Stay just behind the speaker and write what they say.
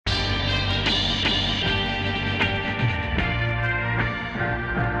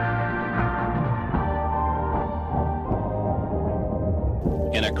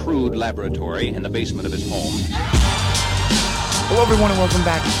crude laboratory in the basement of his home. Hello, everyone, and welcome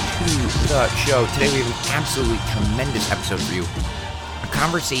back to the show. Today we have an absolutely tremendous episode for you. A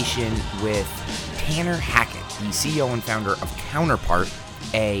conversation with Tanner Hackett, the CEO and founder of Counterpart,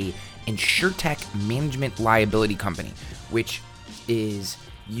 a insurtech management liability company, which is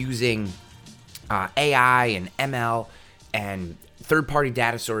using AI and ML and third-party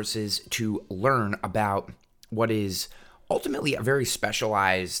data sources to learn about what is ultimately a very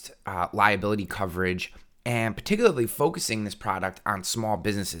specialized liability coverage, and particularly focusing this product on small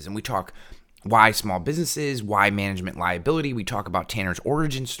businesses. And we talk why small businesses, why management liability. We talk about Tanner's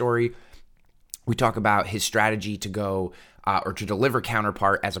origin story. We talk about his strategy to go or to deliver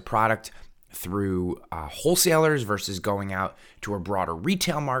Counterpart as a product through wholesalers versus going out to a broader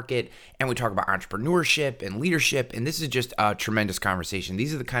retail market. And we talk about entrepreneurship and leadership. And this is just a tremendous conversation.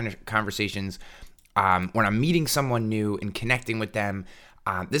 These are the kind of conversations when I'm meeting someone new and connecting with them.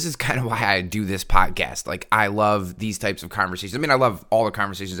 This is kind of why I do this podcast. Like, I love these types of conversations. I mean, I love all the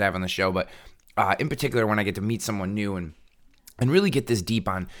conversations I have on the show, but in particular, when I get to meet someone new and really get this deep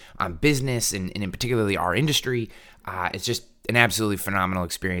on business and in particularly our industry, it's just an absolutely phenomenal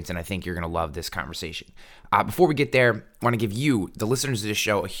experience, and I think you're going to love this conversation. Before we get there, I want to give you, the listeners of this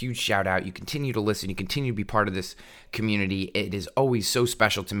show, a huge shout out. You continue to listen. You continue to be part of this community. It is always so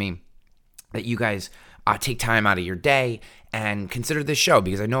special to me that you guys take time out of your day and consider this show,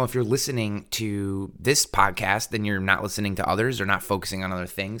 because I know if you're listening to this podcast, then you're not listening to others or not focusing on other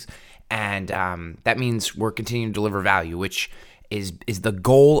things. And that means we're continuing to deliver value, which is the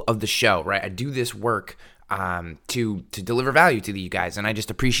goal of the show, right? I do this work to deliver value to you guys, and I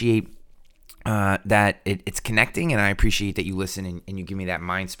just appreciate that it's connecting, and I appreciate that you listen and you give me that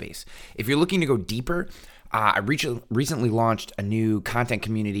mind space. If you're looking to go deeper, I recently launched a new content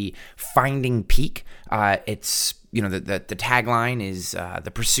community, Finding Peak. It's, you know, the tagline is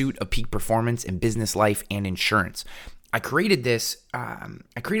the pursuit of peak performance in business, life, and insurance. I created this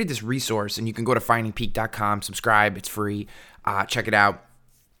resource, and you can go to findingpeak.com, subscribe. It's free. Check it out.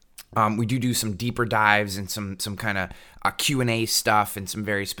 We do some deeper dives and some kind of Q&A stuff and some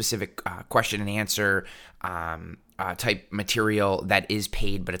very specific question and answer type material that is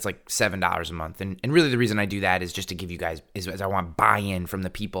paid, but it's like $7 a month. And really the reason I do that is just to give you guys, is I want buy-in from the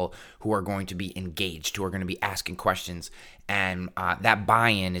people who are going to be engaged, who are going to be asking questions. And that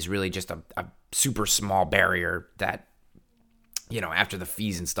buy-in is really just a super small barrier that, you know, after the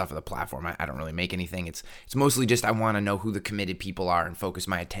fees and stuff of the platform, I don't really make anything. It's mostly just I want to know who the committed people are and focus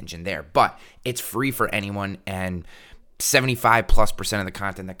my attention there. But it's free for anyone, and 75+% of the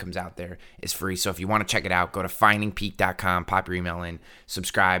content that comes out there is free. So if you want to check it out, go to findingpeak.com, pop your email in,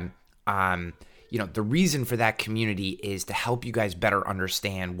 subscribe. You know, the reason for that community is to help you guys better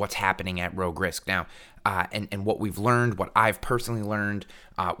understand what's happening at Rogue Risk now, and what we've learned, what I've personally learned,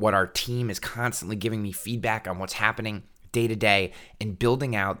 what our team is constantly giving me feedback on what's happening day to day, and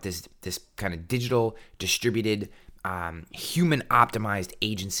building out this kind of digital, distributed, human optimized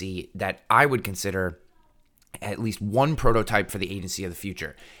agency that I would consider at least one prototype for the agency of the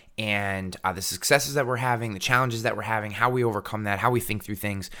future. And the successes that we're having, the challenges that we're having, how we overcome that, how we think through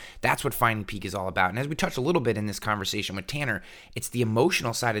things, that's what Finding Peak is all about. And as we touched a little bit in this conversation with Tanner, it's the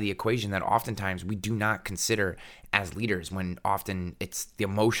emotional side of the equation that oftentimes we do not consider as leaders, when often it's the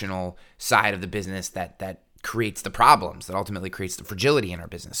emotional side of the business that creates the problems, that ultimately creates the fragility in our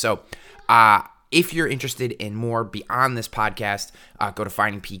business. So if you're interested in more beyond this podcast, go to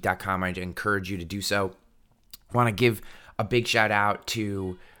findingpeak.com. I encourage you to do so. I want to give a big shout out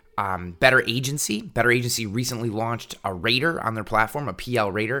to Better Agency. Better Agency recently launched a rater on their platform, a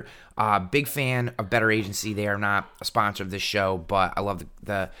PL rater. Big fan of Better Agency. They are not a sponsor of this show, but I love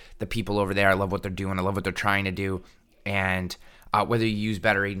the people over there. I love what they're doing. I love what they're trying to do. And whether you use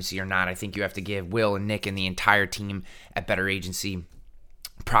Better Agency or not, I think you have to give Will and Nick and the entire team at Better Agency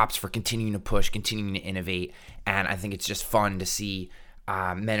props for continuing to push, continuing to innovate. And I think it's just fun to see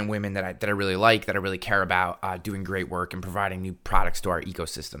men and women that I really like, that I really care about, doing great work and providing new products to our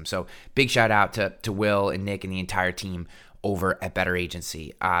ecosystem. So big shout out to Will and Nick and the entire team over at Better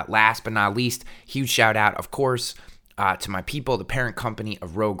Agency. Last but not least, huge shout out, of course, to my people, the parent company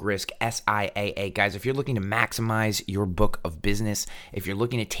of Rogue Risk, SIAA. Guys, if you're looking to maximize your book of business, if you're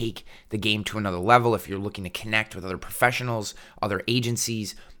looking to take the game to another level, if you're looking to connect with other professionals, other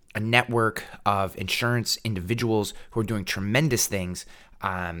agencies, a network of insurance individuals who are doing tremendous things,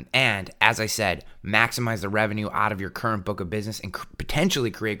 and as I said, maximize the revenue out of your current book of business and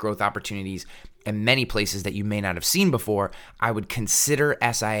potentially create growth opportunities in many places that you may not have seen before, I would consider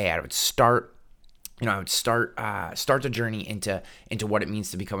SIA. I would start the journey into what it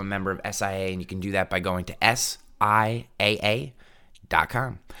means to become a member of SIA, and you can do that by going to SIAA.com.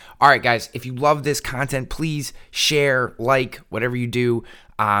 liability.com. All right, guys, if you love this content, please share, like, whatever you do.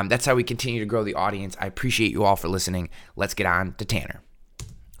 That's how we continue to grow the audience. I appreciate you all for listening. Let's get on to Tanner.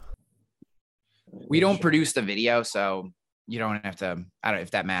 We don't produce the video, so you don't have to. I don't know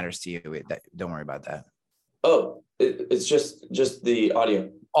if that matters to you. Don't worry about that. Oh, it's just the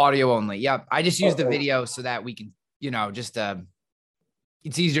audio. Audio only. Yep. I just use the video so that we can,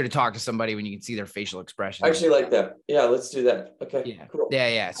 it's easier to talk to somebody when you can see their facial expression. I actually like that. Yeah, let's do that. Okay. Yeah. Cool.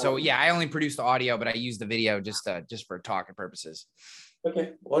 Yeah. So I only produce the audio, but I use the video just for talking purposes.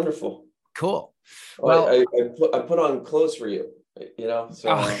 Okay. Wonderful. Cool. Well, I put on clothes for you.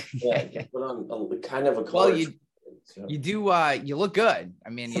 So yeah. put on kind of a color. Well, you do. You look good. I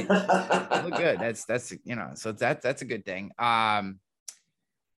mean, you look good. That's so that's a good thing.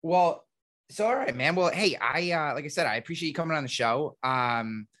 Well. So, all right, man. Well, hey, like I said, I appreciate you coming on the show.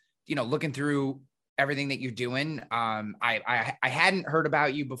 Looking through everything that you're doing. I hadn't heard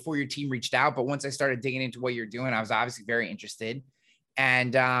about you before your team reached out, but once I started digging into what you're doing, I was obviously very interested,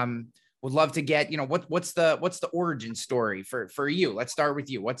 and would love to get, what's the origin story for you? Let's start with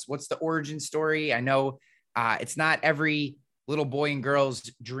you. What's the origin story? I know it's not every little boy and girl's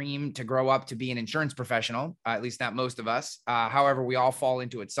dream to grow up to be an insurance professional, at least not most of us. However, we all fall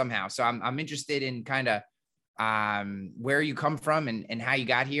into it somehow. So I'm interested in kind of where you come from and how you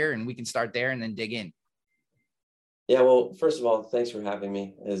got here, and we can start there and then dig in. Yeah, well, first of all, thanks for having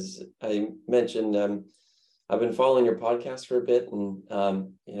me. As I mentioned, I've been following your podcast for a bit, and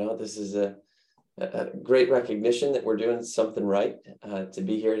this is a great recognition that we're doing something right. To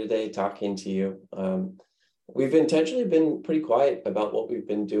be here today talking to you. We've intentionally been pretty quiet about what we've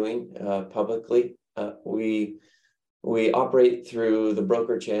been doing publicly. We operate through the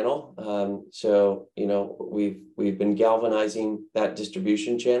broker channel. So we've been galvanizing that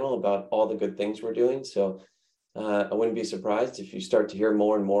distribution channel about all the good things we're doing. So I wouldn't be surprised if you start to hear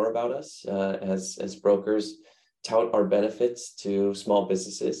more and more about us as brokers tout our benefits to small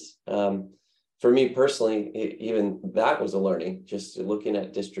businesses. For me personally, even that was a learning, just looking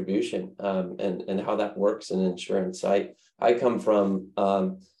at distribution and how that works in insurance. I come from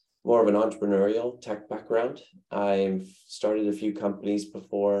more of an entrepreneurial tech background. I've started a few companies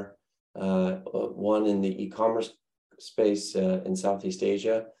before, one in the e-commerce space in Southeast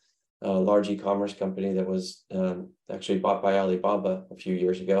Asia, a large e-commerce company that was actually bought by Alibaba a few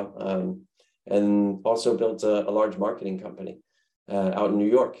years ago, and also built a large marketing company. Out in New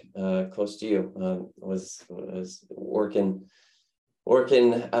York, close to you, was working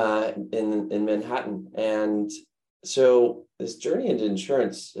in Manhattan, and so this journey into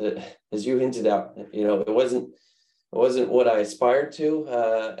insurance, as you hinted out, it wasn't what I aspired to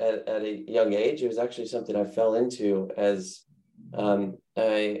at a young age. It was actually something I fell into as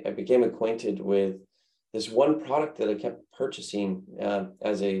I became acquainted with this one product that I kept purchasing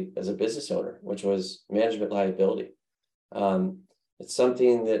as a business owner, which was management liability. It's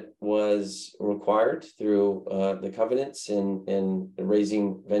something that was required through the covenants in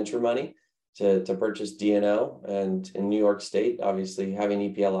raising venture money to purchase D&O. And in New York State, obviously having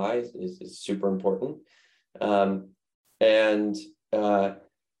EPLI is super important. But it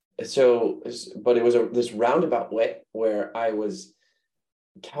was this roundabout way where I was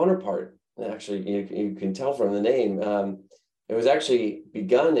counterpart. Actually, you can tell from the name. It was actually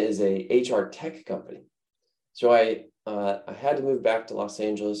begun as a HR tech company. So I had to move back to Los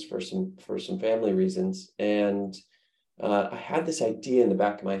Angeles for some family reasons, and I had this idea in the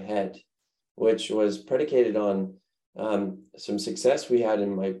back of my head, which was predicated on some success we had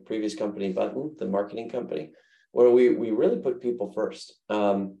in my previous company, Button, the marketing company, where we really put people first,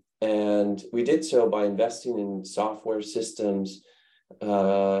 and we did so by investing in software systems,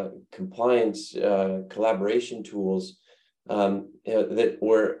 compliance, collaboration tools that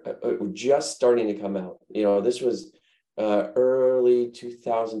were just starting to come out. This was early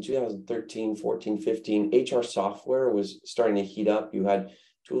 2013, 14, 15. HR software was starting to heat up. You had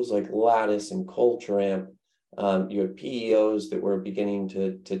tools like Lattice and CultureAmp. You had PEOs that were beginning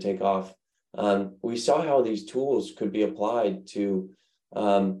to take off. We saw how these tools could be applied to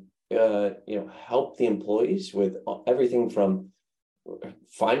help the employees with everything from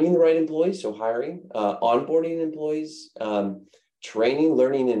finding the right employees, so hiring, onboarding employees, training,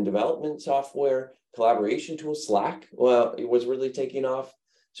 learning and development software, collaboration tools. Slack, well, it was really taking off.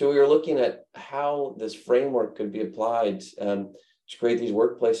 So we were looking at how this framework could be applied to create these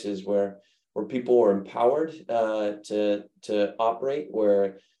workplaces where people were empowered to operate,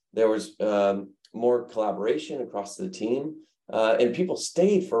 where there was more collaboration across the team, and people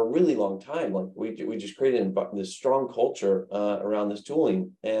stayed for a really long time. Like we just created this strong culture around this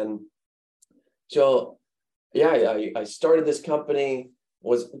tooling. And so I started this company,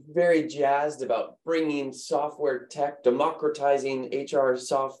 was very jazzed about bringing software tech, democratizing HR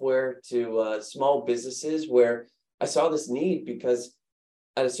software to small businesses, where I saw this need because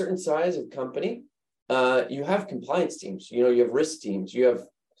at a certain size of company, you have compliance teams, you have risk teams, you have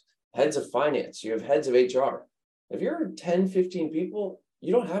heads of finance, you have heads of HR. If you're 10, 15 people,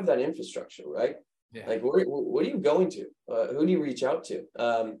 you don't have that infrastructure, right? Yeah. Like, what are you going to? Who do you reach out to?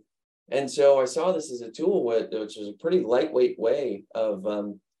 And so I saw this as a tool, which was a pretty lightweight way of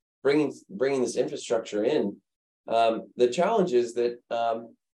bringing this infrastructure in. The challenge is that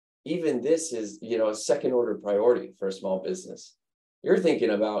even this is, a second order priority for a small business. You're thinking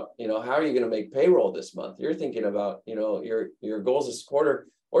about, how are you going to make payroll this month? You're thinking about, your goals this quarter,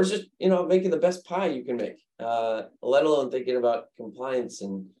 or just, making the best pie you can make, let alone thinking about compliance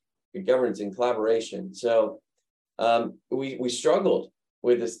and governance and collaboration. So we struggled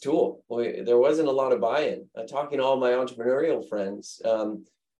with this tool. There wasn't a lot of buy-in. Talking to all my entrepreneurial friends,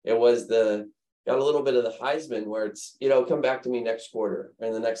 it was got a little bit of the Heisman, where it's, come back to me next quarter or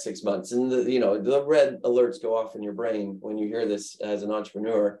in the next 6 months. And the red alerts go off in your brain when you hear this as an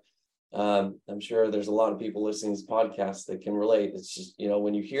entrepreneur. I'm sure there's a lot of people listening to this podcast that can relate. It's just,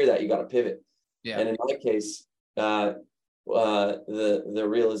 when you hear that, you got to pivot. Yeah. And in my case, the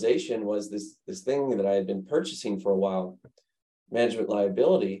realization was this thing that I had been purchasing for a while, management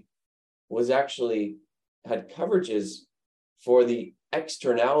liability, was actually had coverages for the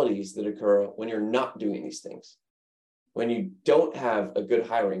externalities that occur when you're not doing these things, when you don't have a good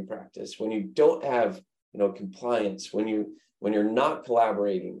hiring practice, when you don't have compliance, when you're not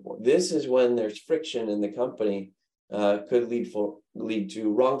collaborating. This is when there's friction in the company. Could lead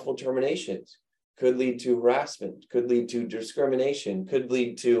to wrongful terminations, could lead to harassment, could lead to discrimination, could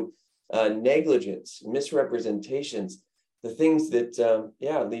lead to negligence, misrepresentations, the things that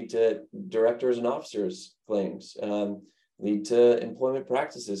lead to directors and officers claims, lead to employment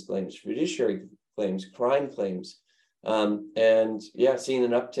practices claims, fiduciary claims, crime claims, and seeing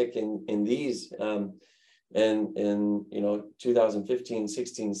an uptick in these, and in 2015,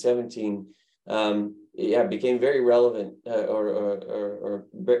 16, 17, became very relevant or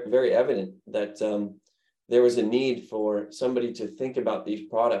very evident that there was a need for somebody to think about these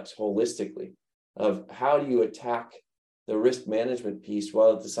products holistically, of how do you attack the risk management piece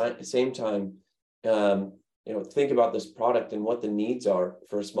while at the same time think about this product and what the needs are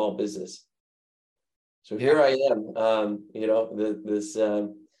for a small business. So here I am,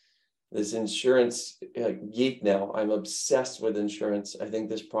 this insurance geek now. I'm obsessed with insurance. I think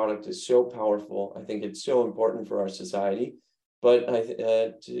this product is so powerful. I think it's so important for our society. But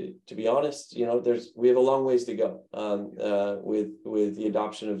to be honest, we have a long ways to go with the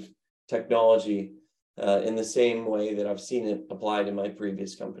adoption of technology in the same way that I've seen it applied in my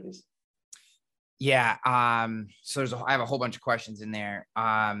previous companies. Yeah. So I have a whole bunch of questions in there.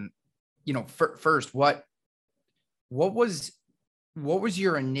 First, what was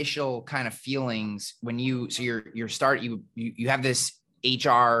your initial kind of feelings when you have this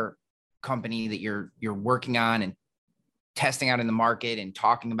HR company that you're working on and testing out in the market and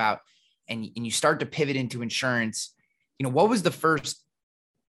talking about, and you start to pivot into insurance? What was the first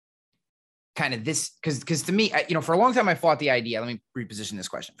kind of this, because to me, for a long time I fought the idea. Let me reposition this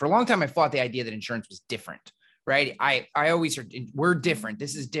question. For a long time I fought the idea that insurance was different, right? I always heard, we're different,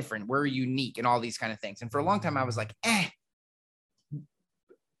 this is different, we're unique, and all these kind of things. And for a long time I was like,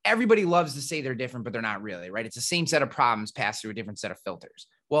 everybody loves to say they're different, but they're not really, right? It's the same set of problems passed through a different set of filters.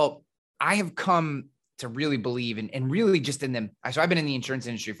 Well, I have come to really believe and really just in them. So I've been in the insurance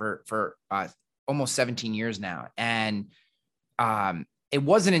industry for almost 17 years now. And it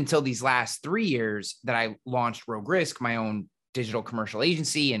wasn't until these last 3 years that I launched Rogue Risk, my own digital commercial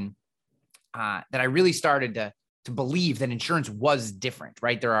agency, and that I really started to believe that insurance was different,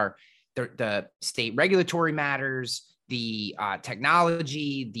 right? There are the state regulatory matters, the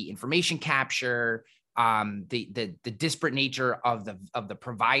technology, the information capture, the disparate nature of the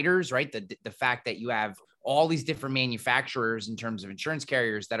providers, right? The fact that you have all these different manufacturers in terms of insurance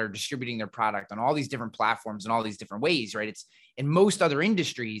carriers that are distributing their product on all these different platforms in all these different ways, right? It's in most other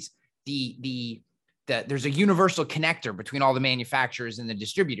industries, there's a universal connector between all the manufacturers and the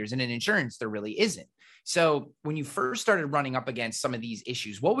distributors, and in insurance, there really isn't. So when you first started running up against some of these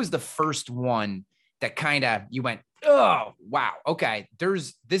issues, what was the first one that kind of you went, oh, wow, okay,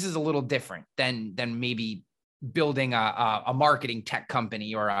 this is a little different than maybe building a marketing tech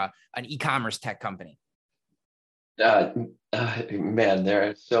company or an e-commerce tech company? Man, there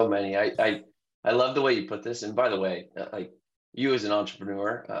are so many. I love the way you put this. And by the way, you as an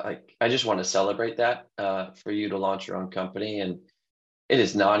entrepreneur, I just want to celebrate that for you to launch your own company. And It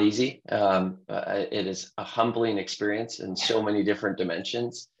is not easy. It is a humbling experience in so many different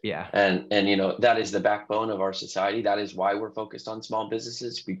dimensions. Yeah. And that is the backbone of our society. That is why we're focused on small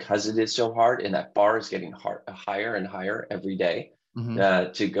businesses, because it is so hard, and that bar is getting higher and higher every day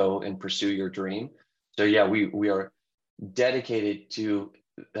to go and pursue your dream. So yeah, we are dedicated to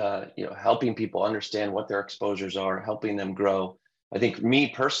helping people understand what their exposures are, helping them grow. I think me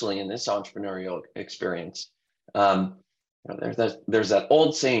personally in this entrepreneurial experience, there's that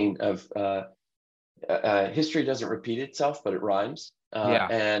old saying of history doesn't repeat itself, but it rhymes.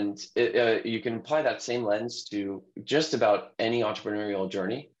 And you can apply that same lens to just about any entrepreneurial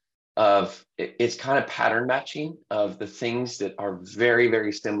journey. It's kind of pattern matching of the things that are very,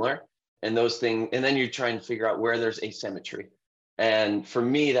 very similar, and those things, and then you try and figure out where there's asymmetry. And for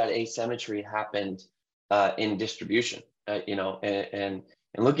me, that asymmetry happened in distribution. And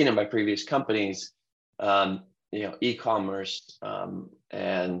looking at my previous companies, e-commerce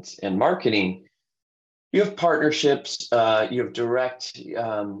and marketing, you have partnerships, you have direct,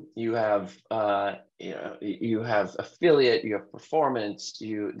 you have affiliate, you have performance.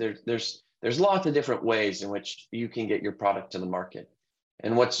 There's lots of different ways in which you can get your product to the market.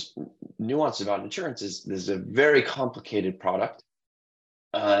 And what's nuanced about insurance is there's a very complicated product,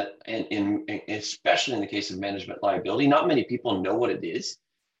 and especially in the case of management liability, not many people know what it is.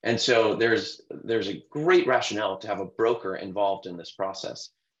 And so there's a great rationale to have a broker involved in this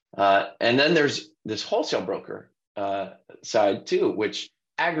process. And then there's this wholesale broker side too, which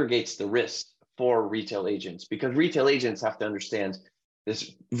aggregates the risk for retail agents, because retail agents have to understand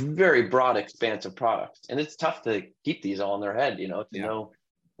this very broad expanse of products. And it's tough to keep these all in their head, to know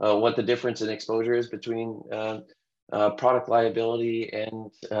what the difference in exposure is between product liability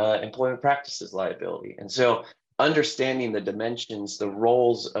and employment practices liability. And so understanding the dimensions, the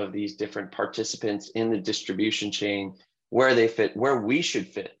roles of these different participants in the distribution chain, where they fit, where we should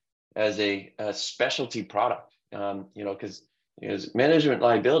fit as a specialty product, because management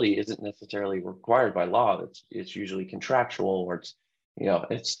liability isn't necessarily required by law. It's usually contractual, or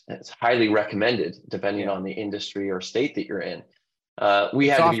it's highly recommended depending on the industry or state that you're in.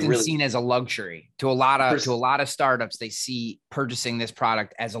 It's often seen as a luxury to a lot of startups. They see purchasing this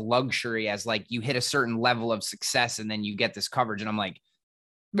product as a luxury, as like you hit a certain level of success and then you get this coverage. And I'm like,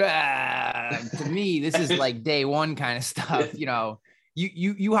 to me, this is like day one kind of stuff.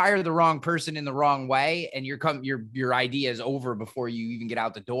 You hire the wrong person in the wrong way, and your idea is over before you even get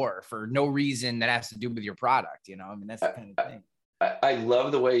out the door for no reason that has to do with your product. That's the kind of thing. I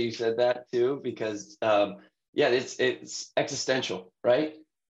love the way you said that too, because it's existential, right?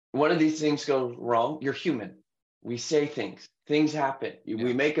 One of these things goes wrong. You're human. We say things happen.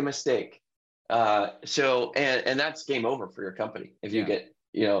 We make a mistake. So that's game over for your company if you get,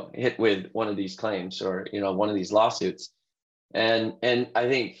 hit with one of these claims or, one of these lawsuits. And I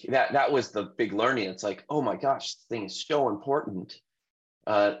think that was the big learning. It's like, oh my gosh, this thing is so important.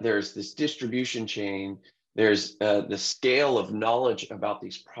 There's this distribution chain. There's the scale of knowledge about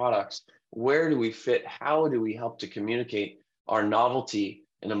these products. Where do we fit? How do we help to communicate our novelty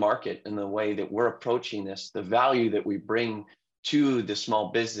in the market in the way that we're approaching this, the value that we bring to the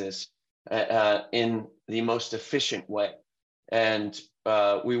small business in the most efficient way? And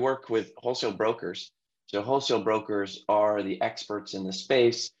we work with wholesale brokers. So wholesale brokers are the experts in the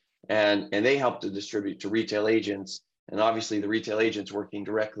space, and they help to distribute to retail agents. And obviously the retail agents working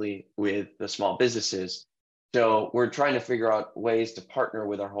directly with the small businesses. So we're trying to figure out ways to partner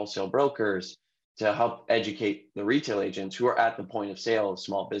with our wholesale brokers to help educate the retail agents who are at the point of sale of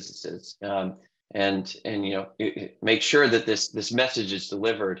small businesses, and make sure that this message is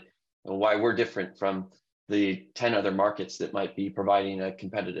delivered, and why we're different from the 10 other markets that might be providing a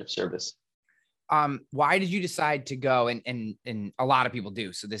competitive service. Why did you decide to go, and a lot of people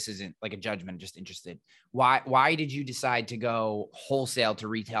do, so this isn't like a judgment, just interested. Why did you decide to go wholesale to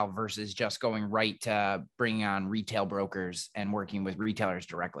retail versus just going right to bringing on retail brokers and working with retailers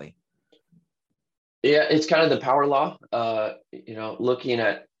directly? Yeah, it's kind of the power law, looking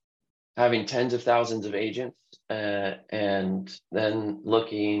at having tens of thousands of agents, and then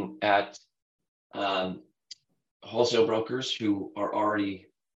looking at wholesale brokers who are already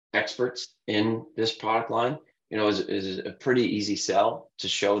experts in this product line, is a pretty easy sell to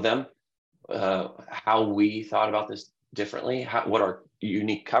show them how we thought about this differently, what our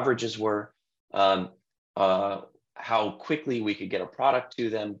unique coverages were, how quickly we could get a product to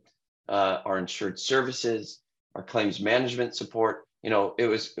them, our insured services, our claims management support. It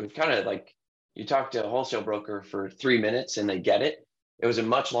was kind of like you talk to a wholesale broker for 3 minutes and they get it. It was a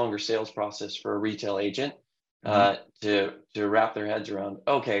much longer sales process for a retail agent to wrap their heads around.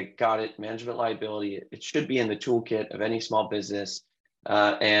 Okay, got it. Management liability, it should be in the toolkit of any small business.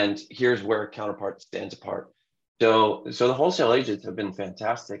 And here's where Counterpart stands apart. So the wholesale agents have been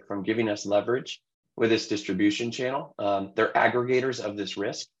fantastic from giving us leverage with this distribution channel. They're aggregators of this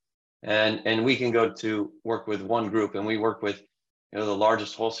risk, and we can go to work with one group, and we work with the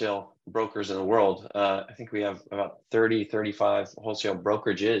largest wholesale brokers in the world. I think we have about 30, 35 wholesale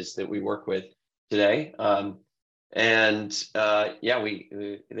brokerages that we work with today. They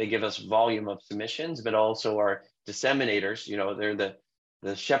give us volume of submissions, but also our disseminators. They're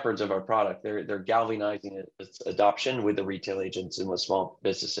the shepherds of our product. They're galvanizing its adoption with the retail agents and with small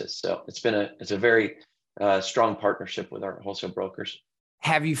businesses. So it's a very strong partnership with our wholesale brokers.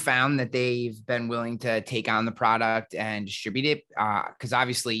 Have you found that they've been willing to take on the product and distribute it? Because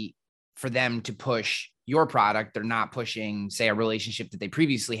obviously, for them to push your product, they're not pushing, say, a relationship that they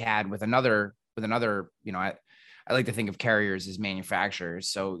previously had with another. I like to think of carriers as manufacturers.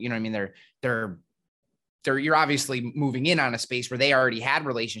 So, you know what I mean? You're obviously moving in on a space where they already had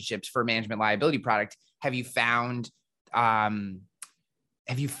relationships for management liability product. Have you found that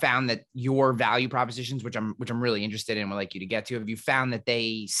your value propositions, which I'm really interested in, would like you to get to, have you found that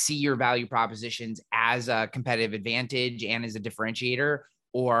they see your value propositions as a competitive advantage and as a differentiator?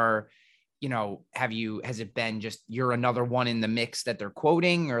 Or, has it been just you're another one in the mix that they're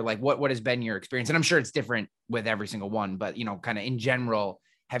quoting, or like what has been your experience? And I'm sure it's different with every single one, but kind of in general,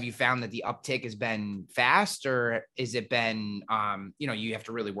 have you found that the uptick has been fast, or is it been, you have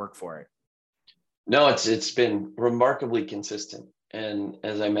to really work for it? No, it's been remarkably consistent. And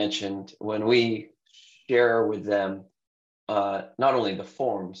as I mentioned, when we share with them, not only the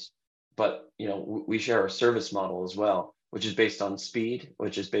forms, but we share our service model as well, which is based on speed,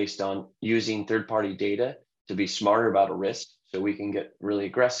 which is based on using third-party data to be smarter about a risk, so we can get really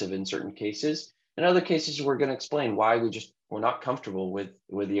aggressive in certain cases. In other cases, we're going to explain why we're not comfortable with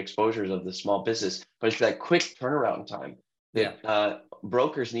the exposures of the small business, but it's that quick turnaround time that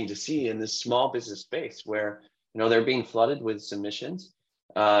brokers need to see in this small business space where they're being flooded with submissions.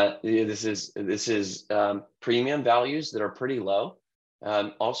 This is premium values that are pretty low,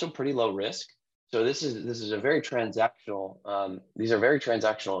 also pretty low risk. So this is a very transactional. These are very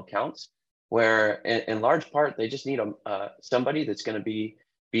transactional accounts where, in large part, they just need somebody that's going to be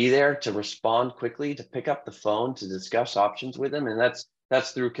there to respond quickly, to pick up the phone, to discuss options with them, and that's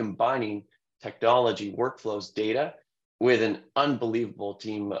through combining technology, workflows, data with an unbelievable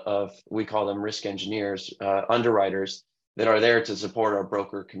team of, we call them risk engineers, underwriters that are there to support our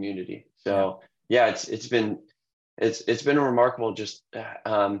broker community. So it's been remarkable just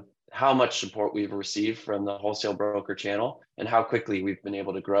how much support we've received from the wholesale broker channel and how quickly we've been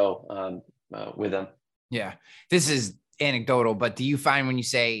able to grow with them. Yeah, this is anecdotal, but do you find when you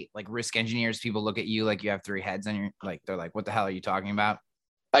say like risk engineers, people look at you like you have three heads on your, like, they're like, what the hell are you talking about?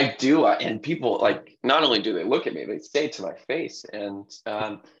 I do. And people, like, not only do they look at me, they say it to my face. And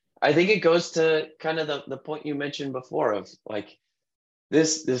I think it goes to kind of the point you mentioned before of like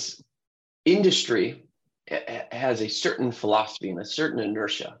this industry has a certain philosophy and a certain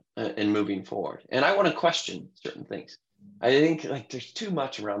inertia in moving forward. And I want to question certain things. I think like there's too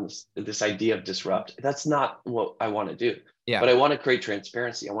much around this idea of disrupt. That's not what I want to do. Yeah. But I want to create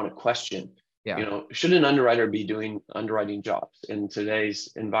transparency. I want to question. Yeah. Should an underwriter be doing underwriting jobs in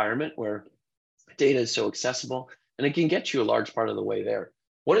today's environment where data is so accessible and it can get you a large part of the way there?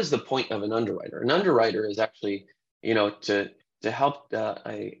 What is the point of an underwriter? An underwriter is actually, to help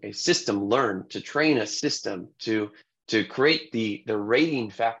a system learn, to train a system, to create the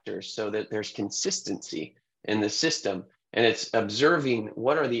rating factors so that there's consistency in the system. And it's observing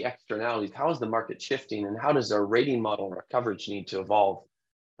what are the externalities, how is the market shifting, and how does our rating model and our coverage need to evolve?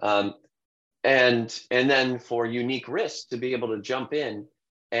 And then for unique risks to be able to jump in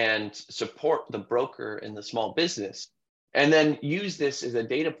and support the broker and the small business, and then use this as a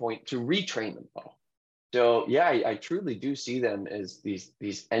data point to retrain the model. So yeah, I truly do see them as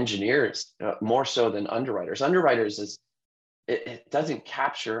these engineers more so than underwriters. Underwriters it doesn't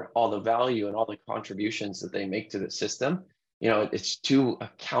capture all the value and all the contributions that they make to the system. It's too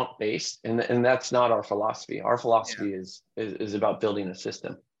account based, and that's not our philosophy. Our philosophy is about building a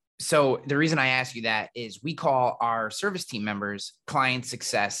system. So the reason I ask you that is we call our service team members client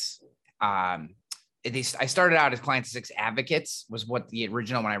success. I started out as client success advocates, was what the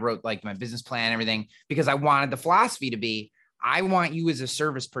original, when I wrote like my business plan and everything, because I wanted the philosophy to be, I want you as a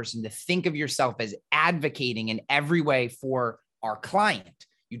service person to think of yourself as advocating in every way for our client.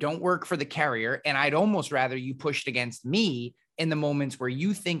 You don't work for the carrier. And I'd almost rather you pushed against me in the moments where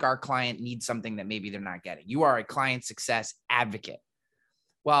you think our client needs something that maybe they're not getting. You are a client success advocate.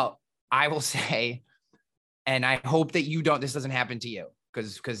 Well, I will say, and I hope that this doesn't happen to you,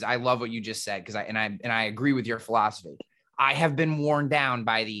 because I love what you just said, because I agree with your philosophy. I have been worn down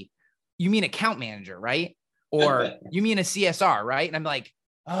by you mean account manager, right? Or you mean a CSR, right? And I'm like,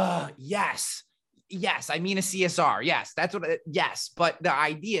 oh, yes, I mean a CSR. Yes, that's what, yes. But the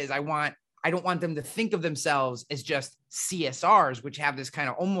idea is I don't want them to think of themselves as just CSRs, which have this kind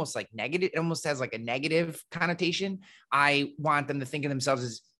of almost like negative, it almost has like a negative connotation. I want them to think of themselves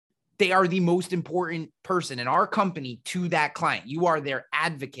as they are the most important person in our company to that client. You are their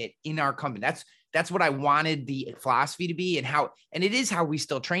advocate in our company. That's what I wanted the philosophy to be, and it is how we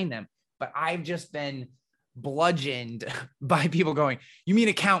still train them. But I've just been bludgeoned by people going, you mean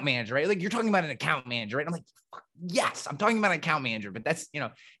account manager, right? Like, you're talking about an account manager, right? I'm like, yes, I'm talking about an account manager, but that's,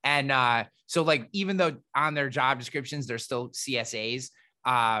 and so like, even though on their job descriptions, they're still CSAs,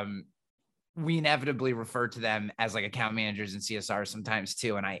 we inevitably refer to them as like account managers and CSRs sometimes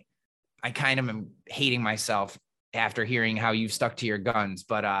too. And I kind of am hating myself after hearing how you've stuck to your guns,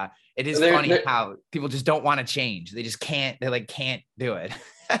 but it is funny how people just don't want to change. They just can't, can't do it.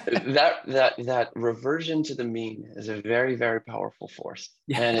 that reversion to the mean is a very, very powerful force.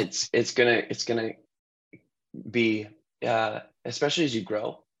 Yeah. And it's gonna be, especially as you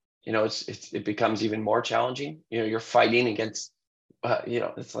grow, it becomes even more challenging. You're fighting against,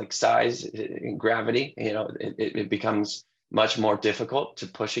 it's like size and gravity, it becomes much more difficult to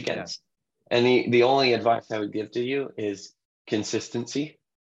push against. Yeah. And the only advice I would give to you is consistency,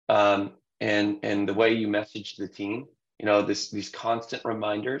 and the way you message the team, these constant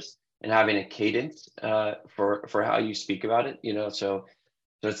reminders and having a cadence for how you speak about it, so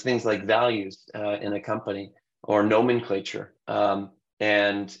it's things like values in a company or nomenclature,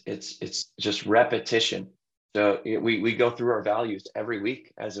 and it's just repetition. So we go through our values every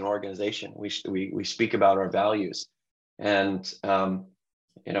week as an organization. We speak about our values, and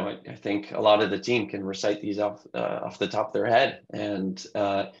I think a lot of the team can recite these off the top of their head, and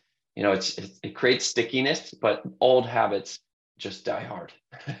it creates stickiness, but old habits just die hard.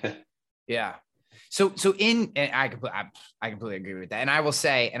 Yeah. So and I completely agree with that. And I will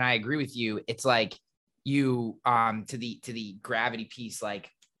say, and I agree with you, it's like you, to the gravity piece, like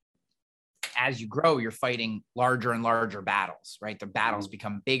as you grow, you're fighting larger and larger battles, right? The battles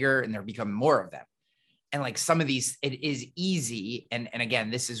become bigger and there become more of them. And like some of these, it is easy. And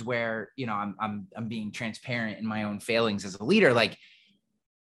again, this is where, I'm being transparent in my own failings as a leader. Like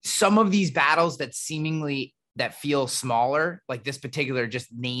some of these battles that feel smaller, like this particular just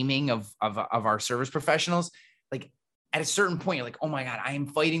naming of our service professionals, like at a certain point, you're like, oh my God, I am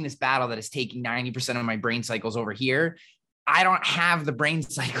fighting this battle that is taking 90% of my brain cycles over here. I don't have the brain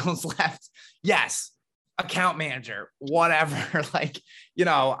cycles left. Yes. Account manager, whatever. Like,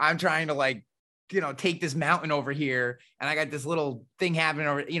 I'm trying to take this mountain over here and I got this little thing happening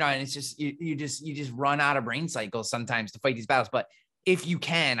over, and it's just, you just run out of brain cycles sometimes to fight these battles. But if you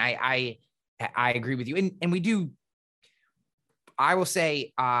can, I agree with you. And we do, I will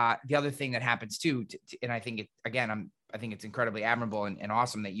say, the other thing that happens too, and I think I think it's incredibly admirable and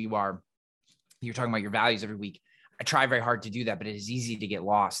awesome that you're talking about your values every week. I try very hard to do that, but it is easy to get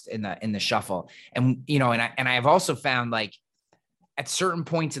lost in the shuffle. And, and I have also found, like, at certain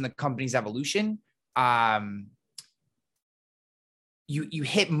points in the company's evolution, you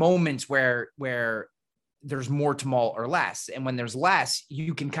hit moments where there's more tumult or less. And when there's less,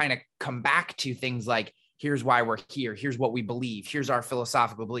 you can kind of come back to things like, here's why we're here. Here's what we believe. Here's our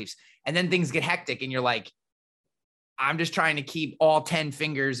philosophical beliefs. And then things get hectic and you're like, I'm just trying to keep all 10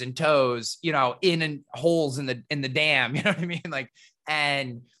 fingers and toes, in holes in the dam, you know what I mean? Like,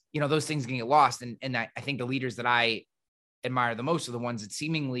 and, those things can get lost. And I think the leaders that I admire the most are the ones that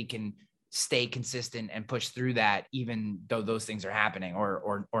seemingly can stay consistent and push through that, even though those things are happening,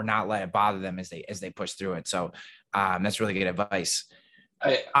 or not let it bother them as they push through it. So that's really good advice.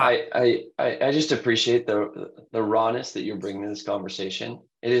 I just appreciate the rawness that you're bringing to this conversation.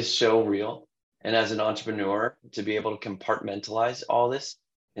 It is so real. And as an entrepreneur, to be able to compartmentalize all this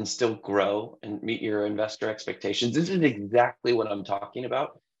and still grow and meet your investor expectations, this is exactly what I'm talking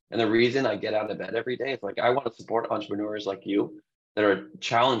about. And the reason I get out of bed every day is like, I want to support entrepreneurs like you that are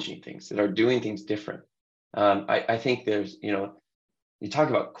challenging things, that are doing things different. I think there's, you talk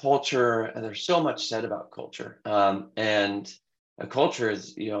about culture, and there's so much said about culture. And a culture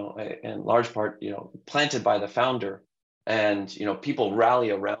is, in large part, planted by the founder. And, people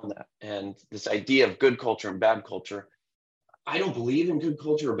rally around that. And this idea of good culture and bad culture, I don't believe in good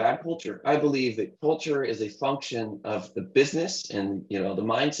culture or bad culture. I believe that culture is a function of the business and, the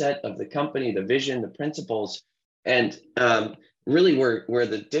mindset of the company, the vision, the principles. And really where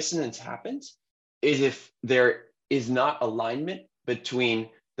the dissonance happens is if there is not alignment between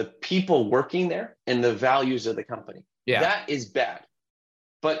the people working there and the values of the company. Yeah. That is bad.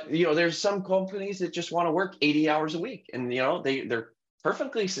 but there's some companies that just want to work 80 hours a week, and they're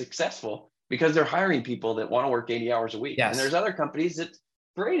perfectly successful because they're hiring people that want to work 80 hours a week. Yes. And there's other companies that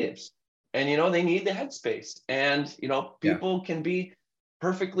creatives, and they need the headspace, and people can be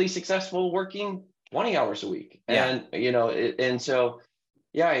perfectly successful working 20 hours a week. And and so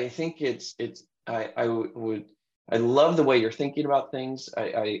I think I love the way you're thinking about things.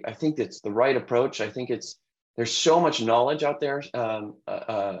 I think it's the right approach. I think there's so much knowledge out there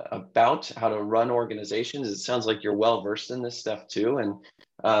about how to run organizations. It sounds like you're well versed in this stuff too. And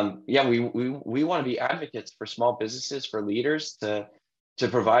we want to be advocates for small businesses, for leaders to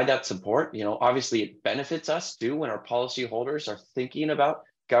provide that support. Obviously it benefits us too when our policyholders are thinking about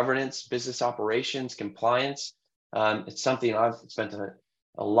governance, business operations, compliance. It's something I've spent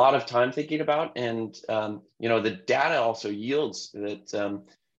a lot of time thinking about, and the data also yields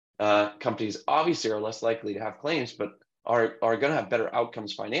that companies obviously are less likely to have claims, but are going to have better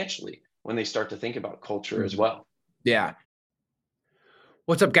outcomes financially when they start to think about culture as well. Yeah.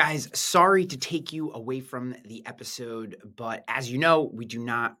 What's up, guys? Sorry to take you away from the episode, but as you know, we do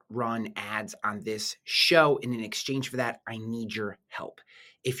not run ads on this show. And in exchange for that, I need your help.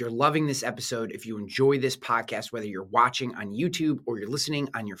 If you're loving this episode, if you enjoy this podcast, whether you're watching on YouTube or you're listening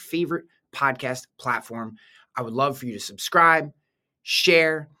on your favorite podcast platform, I would love for you to subscribe,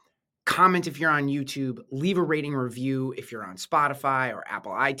 share, comment if you're on YouTube, leave a rating or review if you're on Spotify or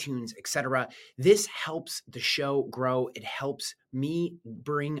Apple iTunes, etc. This helps the show grow. It helps me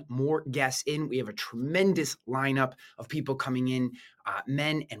bring more guests in. We have a tremendous lineup of people coming in,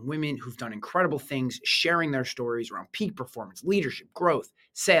 men and women who've done incredible things, sharing their stories around peak performance, leadership, growth,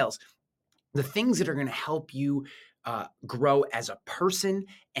 sales, the things that are going to help you grow as a person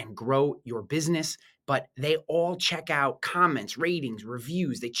and grow your business. But they all check out comments, ratings,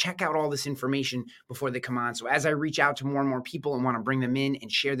 reviews. They check out all this information before they come on. So as I reach out to more and more people and want to bring them in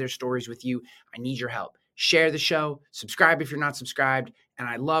and share their stories with you, I need your help. Share the show, subscribe if you're not subscribed, and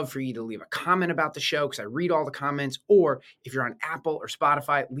I'd love for you to leave a comment about the show because I read all the comments, or if you're on Apple or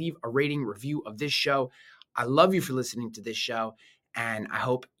Spotify, leave a rating review of this show. I love you for listening to this show, and I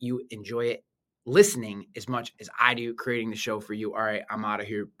hope you enjoy it listening as much as I do creating the show for you. All right, I'm out of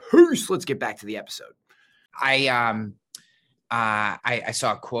here. Peace. Let's get back to the episode. I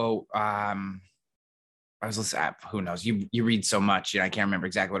saw a quote. I was listening. Who knows? You read so much. I can't remember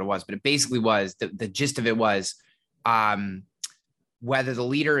exactly what it was, but it basically was the gist of it was whether the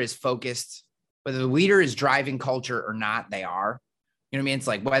leader is focused, whether the leader is driving culture or not. They are. You know what I mean? It's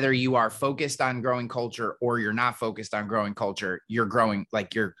like whether you are focused on growing culture or you're not focused on growing culture, you're growing,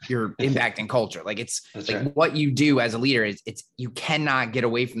 like you're impacting culture. Like that's like right. What you do as a leader is you cannot get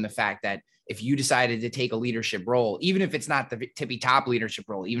away from the fact that if you decided to take a leadership role, even if it's not the tippy top leadership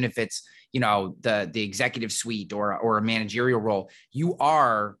role, even if it's, the executive suite or a managerial role, you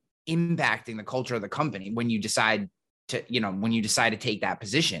are impacting the culture of the company when you decide to take that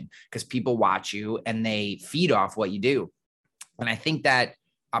position, because people watch you and they feed off what you do. And I think that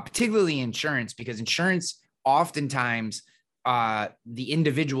particularly insurance, because insurance oftentimes the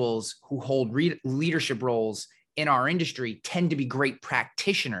individuals who hold leadership roles in our industry tend to be great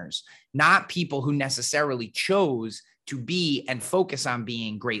practitioners, not people who necessarily chose to be and focus on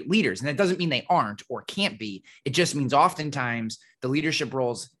being great leaders. And that doesn't mean they aren't or can't be. It just means oftentimes the leadership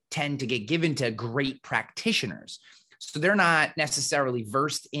roles tend to get given to great practitioners. So they're not necessarily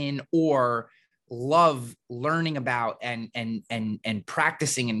versed in or love learning about and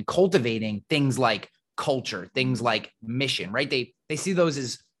practicing and cultivating things like culture, things like mission, right? They see those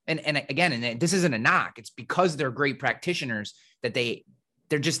as, and again, and this isn't a knock. It's because they're great practitioners that they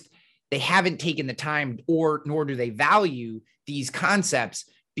haven't taken the time nor do they value these concepts,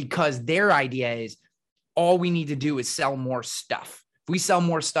 because their idea is all we need to do is sell more stuff. If we sell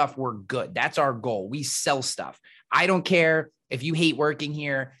more stuff, we're good. That's our goal. We sell stuff. I don't care if you hate working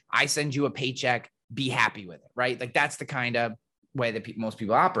here. I send you a paycheck, be happy with it, right? Like that's the kind of way that most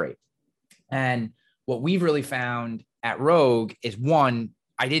people operate. And what we've really found at Rogue is, one,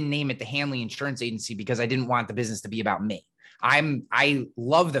 I didn't name it the Hanley Insurance Agency because I didn't want the business to be about me. I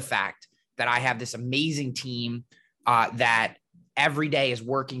love the fact that I have this amazing team that every day is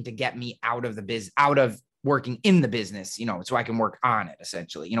working to get me out of working in the business, so I can work on it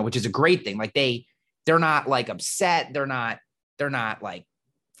essentially, which is a great thing. Like they're not like upset. They're not like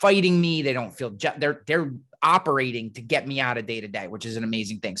fighting me. They don't feel they're operating to get me out of day to day, which is an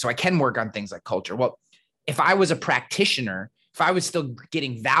amazing thing. So I can work on things like culture. Well, if I was a practitioner, if I was still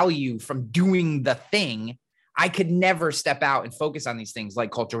getting value from doing the thing, I could never step out and focus on these things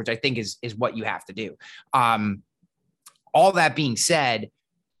like culture, which I think is what you have to do. All that being said,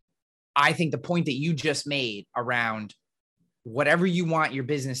 I think the point that you just made around whatever you want your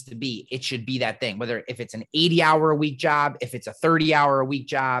business to be, it should be that thing, whether if it's an 80-hour-a-week job, if it's a 30-hour-a-week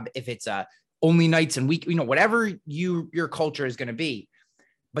job, if it's a only nights and week, whatever your culture is going to be.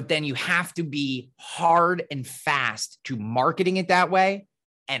 But then you have to be hard and fast to marketing it that way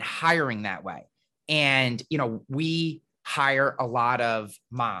and hiring that way. And, we hire a lot of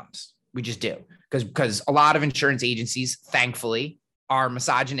moms. We just do, because a lot of insurance agencies, thankfully, are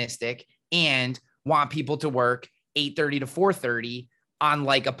misogynistic and want people to work 8:30 to 4:30 on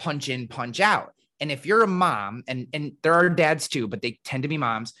like a punch in, punch out. And if you're a mom, and there are dads too, but they tend to be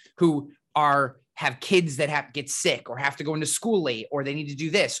moms who have kids that get sick or have to go into school late, or they need to do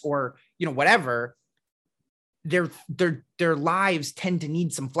this, or, whatever, their lives tend to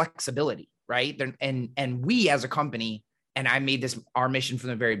need some flexibility, right? And we as a company, and I made this our mission from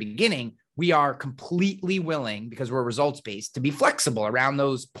the very beginning, we are completely willing, because we're results-based, to be flexible around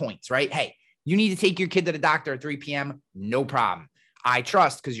those points, right? Hey, you need to take your kid to the doctor at 3 p.m. No problem. I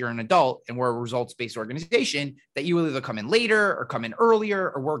trust, because you're an adult and we're a results-based organization, that you will either come in later or come in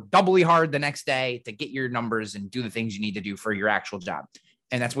earlier or work doubly hard the next day to get your numbers and do the things you need to do for your actual job.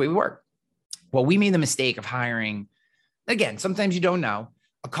 And that's the way we work. Well, we made the mistake of hiring, again, sometimes you don't know,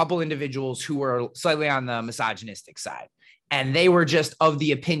 a couple individuals who were slightly on the misogynistic side. And they were just of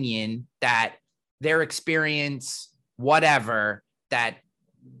the opinion that their experience, whatever, that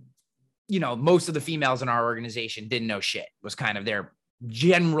most of the females in our organization didn't know shit, was kind of their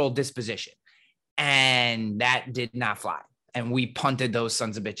general disposition. And that did not fly. And we punted those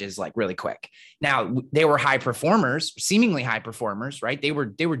sons of bitches like really quick. Now, they were high performers, seemingly high performers, right? They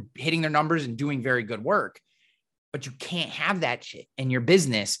were hitting their numbers and doing very good work. But you can't have that shit in your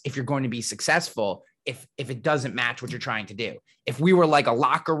business if you're going to be successful, if it doesn't match what you're trying to do. If we were like a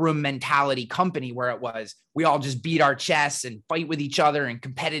locker room mentality company where it was, we all just beat our chests and fight with each other and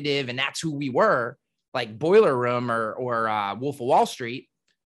competitive, and that's who we were, like Boiler Room or Wolf of Wall Street,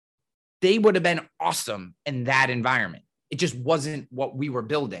 they would have been awesome in that environment. It just wasn't what we were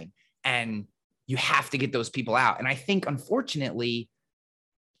building. And you have to get those people out. And I think unfortunately,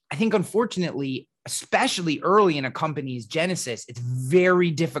 especially early in a company's genesis, it's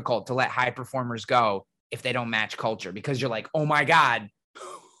very difficult to let high performers go if they don't match culture, because you're like, oh my God,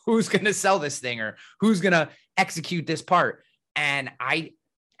 who's going to sell this thing, or who's going to execute this part? And I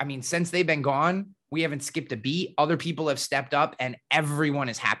mean, since they've been gone, we haven't skipped a beat. Other people have stepped up and everyone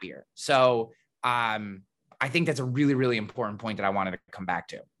is happier. So I think that's a really, really important point that I wanted to come back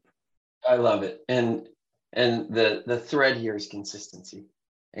to. I love it. And the thread here is consistency.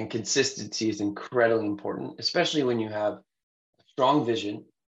 And consistency is incredibly important, especially when you have a strong vision,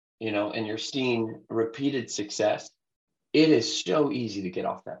 and you're seeing repeated success. It is so easy to get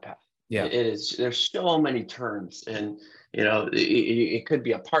off that path. Yeah, it is. There's so many turns, and it could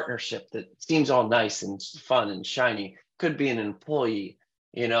be a partnership that seems all nice and fun and shiny. Could be an employee.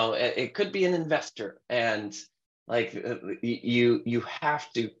 It could be an investor, and like you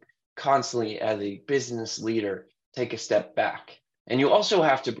have to constantly, as a business leader, take a step back. And you also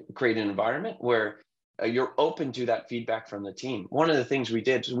have to create an environment where you're open to that feedback from the team. One of the things we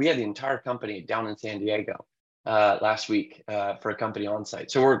did, we had the entire company down in San Diego last week for a company on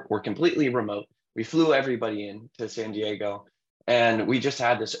site. So we're completely remote. We flew everybody in to San Diego, and we just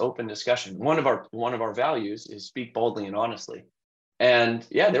had this open discussion. One of our values is speak boldly and honestly. And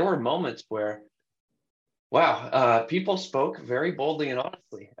yeah, there were moments where, wow, people spoke very boldly and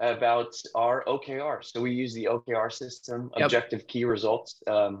honestly about our OKRs. So we use the OKR system, Objective Key Results.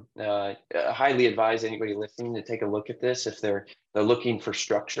 Highly advise anybody listening to take a look at this if they're looking for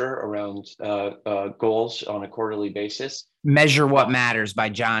structure around goals on a quarterly basis. Measure What Matters by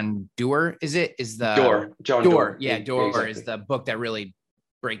John Doerr, John Doerr. Yeah, Doerr exactly. Is the book that really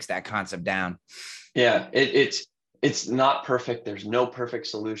breaks that concept down. Yeah, it's not perfect. There's no perfect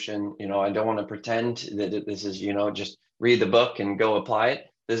solution. I don't want to pretend that this is, just read the book and go apply it.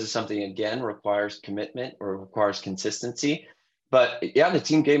 This is something, again, requires commitment or requires consistency. But yeah, the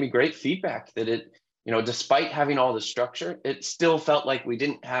team gave me great feedback that it, despite having all the structure, it still felt like we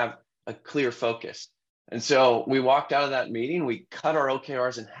didn't have a clear focus. And so we walked out of that meeting, we cut our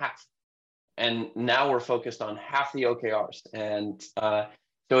OKRs in half. And now we're focused on half the OKRs. And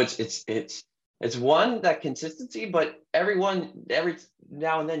so it's one, that consistency, but every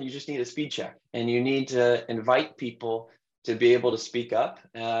now and then you just need a speed check, and you need to invite people to be able to speak up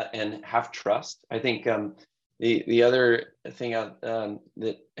and have trust. I think the other thing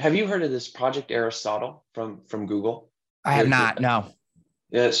that, have you heard of this Project Aristotle from Google? I have not, no.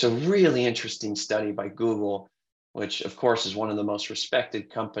 Yeah, it's a really interesting study by Google, which of course is one of the most respected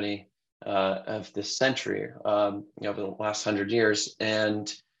company of this century, over the last 100 years.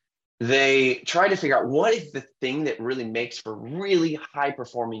 And they try to figure out what is the thing that really makes for really high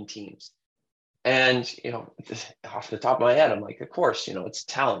performing teams. And, off the top of my head, I'm like, of course, it's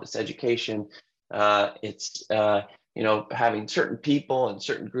talent, it's education, it's, having certain people and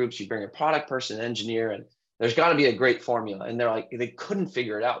certain groups. You bring a product person, engineer, and there's got to be a great formula. And they're like, they couldn't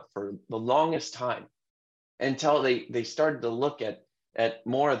figure it out for the longest time until they started to look at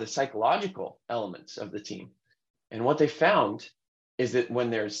more of the psychological elements of the team. And what they found is that when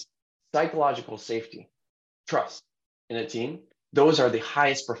there's psychological safety, trust in a team, those are the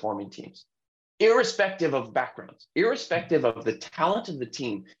highest performing teams, irrespective of backgrounds, irrespective of the talent of the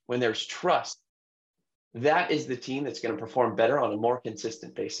team. When there's trust, that is the team that's going to perform better on a more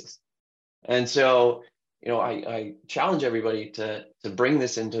consistent basis. And so, I challenge everybody to bring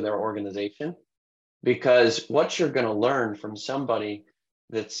this into their organization, because what you're going to learn from somebody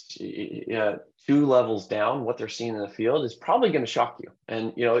that's 2 levels down, what they're seeing in the field, is probably going to shock you.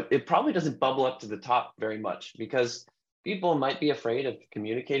 And, it probably doesn't bubble up to the top very much, because people might be afraid of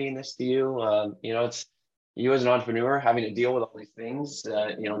communicating this to you. It's you as an entrepreneur having to deal with all these things,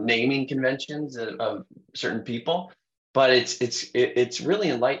 naming conventions of certain people, but it's really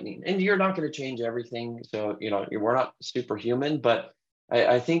enlightening. And you're not going to change everything. So, we're not superhuman, but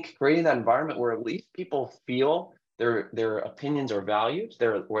I think creating that environment where at least people feel their opinions are valued,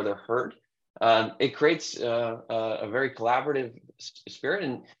 where they're heard. It creates a very collaborative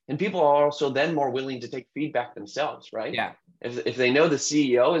spirit, and people are also then more willing to take feedback themselves, right? Yeah. If they know the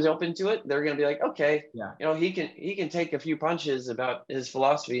CEO is open to it, they're going to be like, okay, yeah, he can take a few punches about his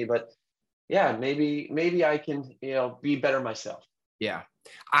philosophy, but yeah, maybe I can, be better myself. Yeah.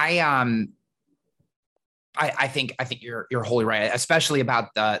 I think you're wholly right, especially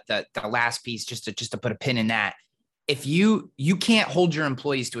about the last piece, just to put a pin in that. If you can't hold your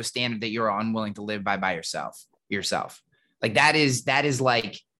employees to a standard that you're unwilling to live by yourself, like that is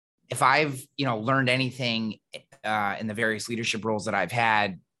like, if I've, learned anything in the various leadership roles that I've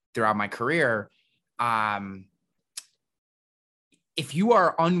had throughout my career, if you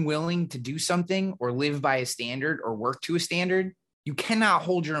are unwilling to do something or live by a standard or work to a standard, you cannot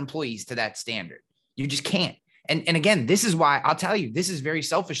hold your employees to that standard. You just can't. And again, this is why I'll tell you, this is very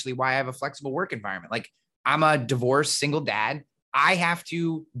selfishly why I have a flexible work environment. Like, I'm a divorced single dad. I have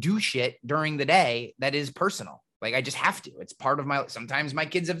to do shit during the day that is personal. Like, I just have to. It's part of sometimes my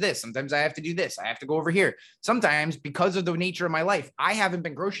kids have this. Sometimes I have to do this. I have to go over here. Sometimes, because of the nature of my life, I haven't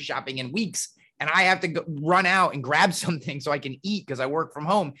been grocery shopping in weeks, and I have to run out and grab something so I can eat because I work from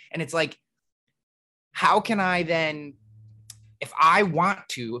home. And it's like, how can I then, if I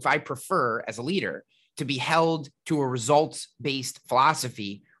prefer as a leader to be held to a results-based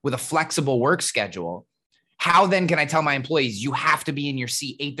philosophy with a flexible work schedule, how then can I tell my employees, you have to be in your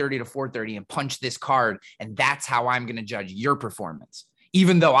seat 8:30 to 4:30 and punch this card, and that's how I'm going to judge your performance,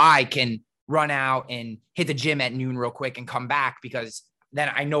 even though I can run out and hit the gym at noon real quick and come back, because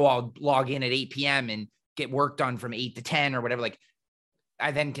then I know I'll log in at 8 p.m. and get work done from 8 to 10 or whatever. Like,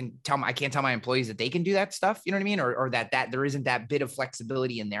 I then I can't tell my employees that they can do that stuff. You know what I mean? Or that there isn't that bit of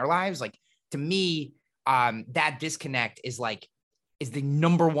flexibility in their lives. Like, to me, that disconnect is the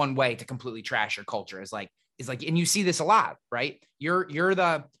number one way to completely trash your culture. Is like, and you see this a lot, right? You're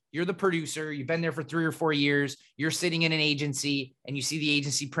the producer. You've been there for 3 or 4 years. You're sitting in an agency, and you see the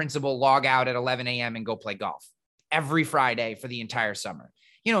agency principal log out at 11 a.m. and go play golf every Friday for the entire summer.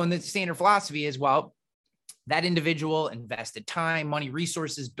 And the standard philosophy is, well, that individual invested time, money,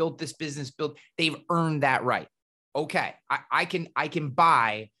 resources, built this business, they've earned that right. Okay. I can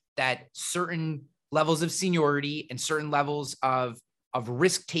buy that certain levels of seniority and certain levels of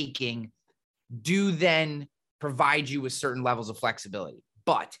risk-taking do then provide you with certain levels of flexibility,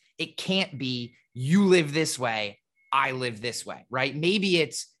 but it can't be you live this way, I live this way, right? Maybe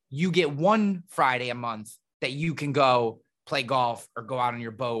it's you get one Friday a month that you can go play golf or go out on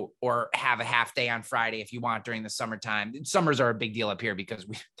your boat or have a half day on Friday if you want during the summertime. Summers are a big deal up here because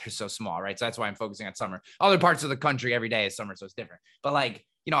they're so small, right? So that's why I'm focusing on summer. Other parts of the country, every day is summer, so it's different. But like,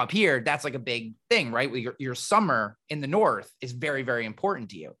 up here, that's like a big thing, right? Your summer in the north is very, very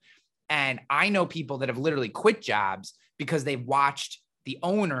important to you. And I know people that have literally quit jobs because they've watched the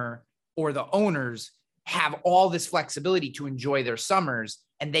owner or the owners have all this flexibility to enjoy their summers,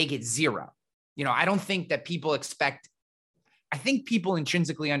 and they get zero. I don't think that people I think people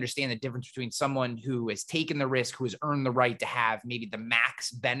intrinsically understand the difference between someone who has taken the risk, who has earned the right to have maybe the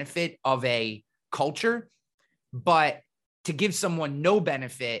max benefit of a culture, but to give someone no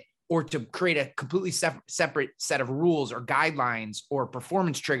benefit or to create a completely separate set of rules or guidelines or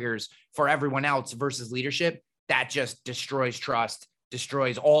performance triggers for everyone else versus leadership, that just destroys trust,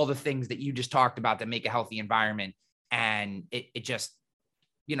 destroys all the things that you just talked about that make a healthy environment. And it just,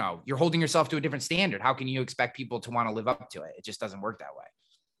 you're holding yourself to a different standard. How can you expect people to want to live up to it? It just doesn't work that way.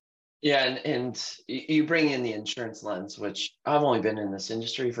 Yeah. And you bring in the insurance lens, which I've only been in this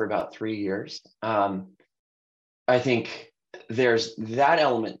industry for about 3 years. I think there's that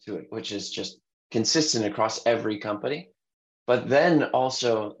element to it, which is just consistent across every company. But then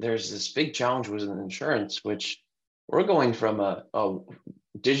also there's this big challenge with insurance, which we're going from a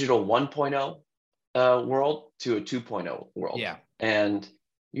digital 1.0 world to a 2.0 world. Yeah. And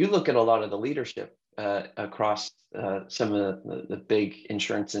you look at a lot of the leadership across some of the big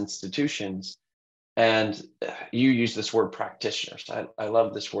insurance institutions, and you use this word practitioners. I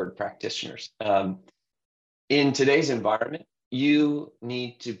love this word practitioners. In today's environment, you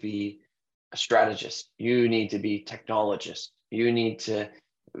need to be a strategist. You need to be technologist. You need to,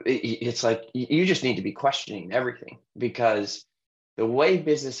 it's like, you just need to be questioning everything, because the way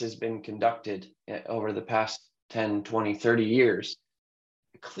business has been conducted over the past 10, 20, 30 years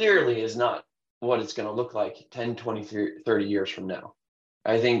clearly is not what it's going to look like 10, 20, 30 years from now.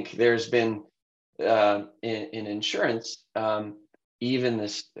 I think there's been in insurance, even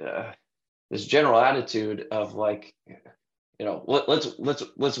this general attitude of like,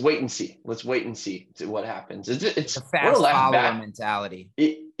 let's wait and see. Let's wait and see what happens. It's a fast follower mentality.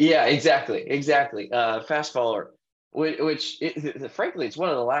 Yeah, exactly. Fast follower, which frankly, it's one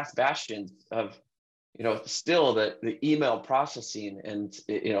of the last bastions of, still the email processing and,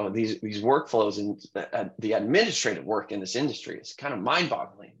 these workflows and the administrative work in this industry is kind of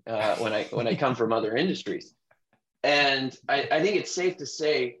mind-boggling when I come from other industries. And I think it's safe to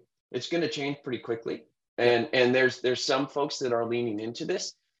say it's going to change pretty quickly. And there's some folks that are leaning into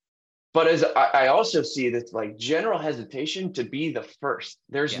this, but as I also see this like general hesitation to be the first.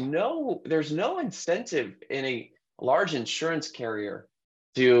 There's no incentive in a large insurance carrier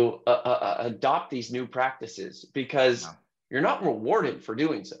to adopt these new practices, because you're not rewarded for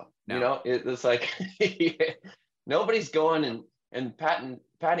doing so. No. It's like nobody's going and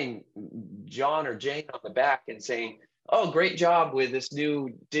patting John or Jane on the back and saying, "Oh, great job with this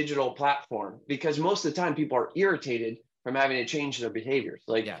new digital platform," because most of the time people are irritated from having to change their behaviors.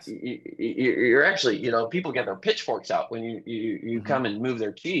 Like you're actually, people get their pitchforks out when you come and move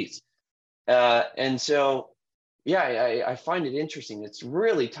their cheese. And so, I find it interesting. It's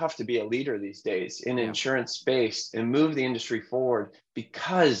really tough to be a leader these days in insurance space and move the industry forward,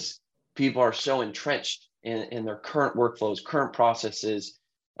 because people are so entrenched in their current workflows, current processes.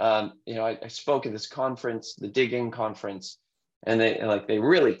 I spoke at this conference, the Dig In conference, and they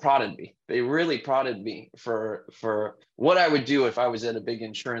really prodded me. They really prodded me for what I would do if I was at a big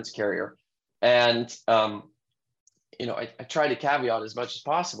insurance carrier. And, I try to caveat as much as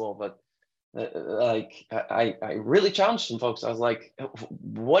possible, but I really challenged some folks. I was like,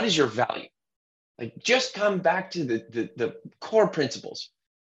 what is your value? Like, just come back to the core principles.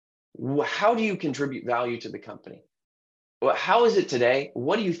 How do you contribute value to the company? Well, how is it today?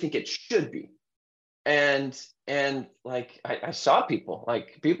 What do you think it should be? And like, I saw people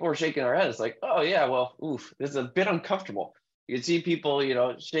were shaking their heads like, oh yeah, well, oof, this is a bit uncomfortable. You can see people,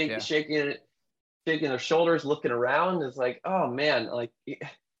 shaking their shoulders, looking around. It's like, oh man, like,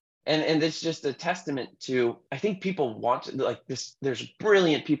 and it's just a testament to, I think people want to, like this, there's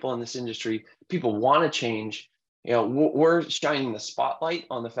brilliant people in this industry. People want to change. We're shining the spotlight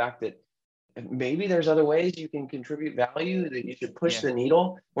on the fact that maybe there's other ways you can contribute value, that you should push the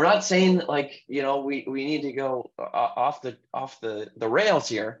needle. We're not saying like, we need to go off the rails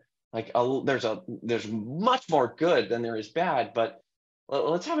here. Like there's much more good than there is bad, but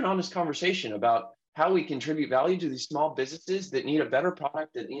let's have an honest conversation about how we contribute value to these small businesses that need a better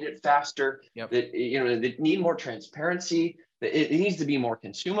product, that need it faster, that, that need more transparency, that it needs to be more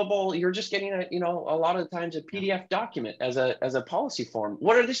consumable. You're just getting a lot of the times a PDF document as a policy form.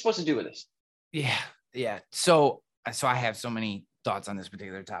 What are they supposed to do with this? Yeah. So I have so many thoughts on this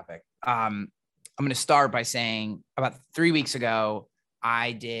particular topic. I'm going to start by saying about 3 weeks ago,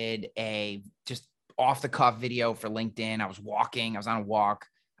 I did a just off the cuff video for LinkedIn. I was on a walk.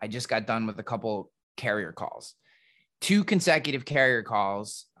 I just got done with a couple carrier calls, 2 consecutive carrier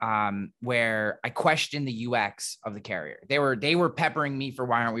calls, where I questioned the UX of the carrier. They were peppering me for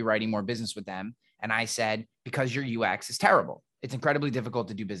why aren't we writing more business with them? And I said, because your UX is terrible. It's incredibly difficult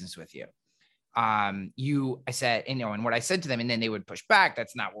to do business with you. I said, and what I said to them, and then they would push back.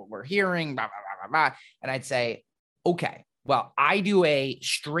 That's not what we're hearing, blah, blah, blah, blah, blah. And I'd say, okay, well, I do a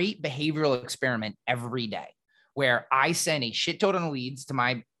straight behavioral experiment every day where I send a shit ton of leads to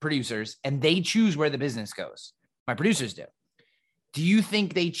my producers and they choose where the business goes. My producers do. Do you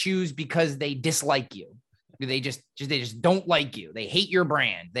think they choose because they dislike you? Do they just don't like you? They hate your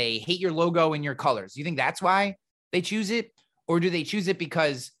brand. They hate your logo and your colors. Do you think that's why they choose it? Or do they choose it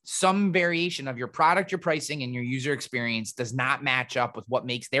because some variation of your product, your pricing, and your user experience does not match up with what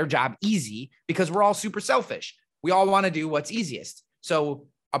makes their job easy? Because we're all super selfish. We all want to do what's easiest. So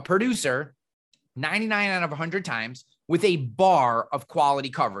a producer, 99 out of 100 times, with a bar of quality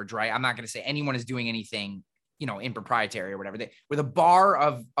coverage, right? I'm not going to say anyone is doing anything, in proprietary or whatever. With a bar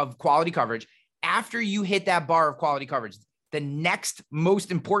of quality coverage, after you hit that bar of quality coverage, the next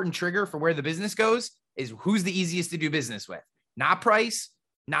most important trigger for where the business goes is who's the easiest to do business with. Not price,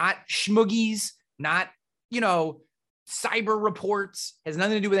 not schmoogies, not, cyber reports. Has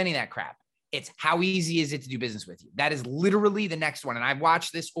nothing to do with any of that crap. It's how easy is it to do business with you? That is literally the next one. And I've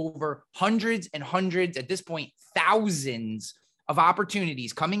watched this over hundreds and hundreds, at this point, thousands of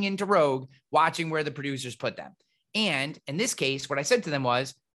opportunities coming into Rogue, watching where the producers put them. And in this case, what I said to them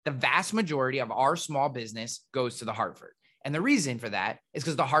was the vast majority of our small business goes to the Hartford. And the reason for that is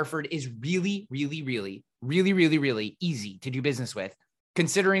because the Hartford is really, really, really, really, really, really easy to do business with,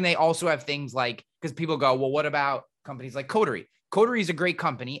 considering they also have things like, because people go, well, what about companies like Coterie? Coterie is a great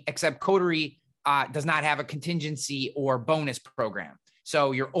company, except Coterie does not have a contingency or bonus program.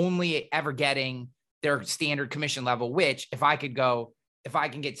 So you're only ever getting their standard commission level, which if I can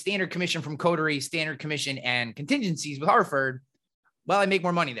get standard commission from Coterie, standard commission and contingencies with Hartford, well, I make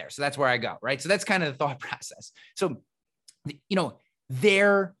more money there. So that's where I go, right? So that's kind of the thought process. So,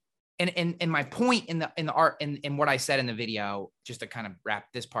 there, and my point in the art and what I said in the video, just to kind of wrap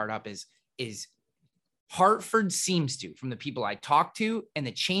this part up, is Hartford seems to, from the people I talk to and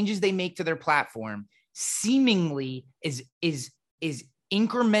the changes they make to their platform, seemingly is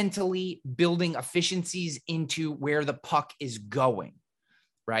incrementally building efficiencies into where the puck is going,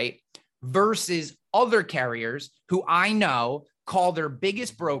 right? Versus other carriers who I know call their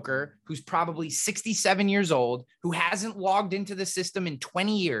biggest broker, who's probably 67 years old, who hasn't logged into the system in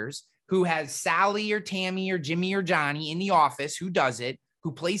 20 years, who has Sally or Tammy or Jimmy or Johnny in the office, who does it,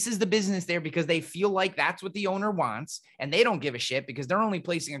 who places the business there because they feel like that's what the owner wants. And they don't give a shit because they're only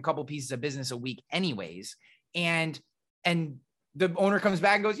placing a couple pieces of business a week anyways. And the owner comes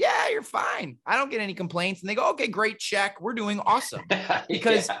back and goes, yeah, you're fine. I don't get any complaints. And they go, okay, great, check. We're doing awesome.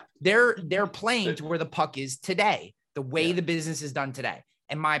 Because they're playing to where the puck is today, the way the business is done today.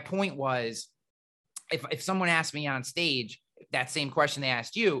 And my point was, if someone asked me on stage that same question they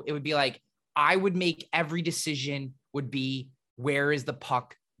asked you, it would be like, I would make every decision would be, where is the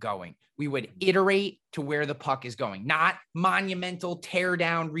puck going? We would iterate to where the puck is going, not monumental tear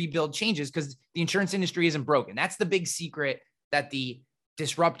down, rebuild changes, because the insurance industry isn't broken. That's the big secret that the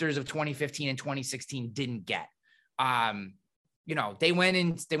disruptors of 2015 and 2016 didn't get. They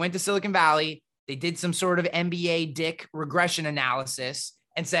went to Silicon Valley. They did some sort of MBA dick regression analysis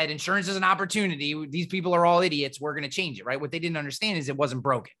and said, insurance is an opportunity. These people are all idiots. We're going to change it, right? What they didn't understand is it wasn't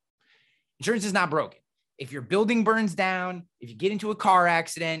broken. Insurance is not broken. If your building burns down, if you get into a car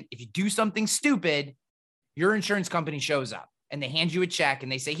accident, if you do something stupid, your insurance company shows up and they hand you a check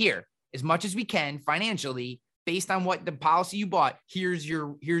and they say, here, as much as we can financially, based on what the policy you bought, here's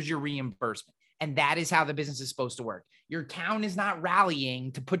your reimbursement. And that is how the business is supposed to work. Your town is not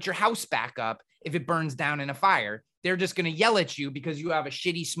rallying to put your house back up if it burns down in a fire. They're just going to yell at you because you have a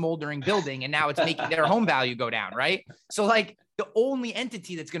shitty smoldering building and now it's making their home value go down, right? So like the only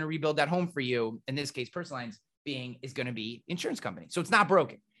entity that's going to rebuild that home for you, in this case, personal lines is going to be insurance company. So it's not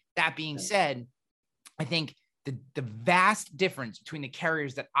broken. That being said, I think the vast difference between the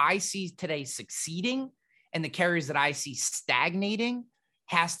carriers that I see today succeeding and the carriers that I see stagnating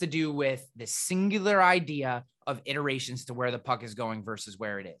has to do with the singular idea of iterations to where the puck is going versus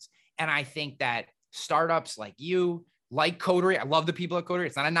where it is. And I think that startups like you, like Coterie, I love the people at Coterie.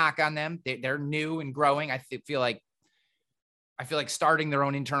 It's not a knock on them. They're new and growing. I feel like starting their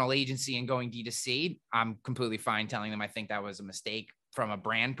own internal agency and going D2C, I'm completely fine telling them I think that was a mistake from a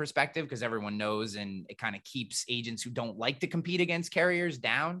brand perspective because everyone knows, and it kind of keeps agents who don't like to compete against carriers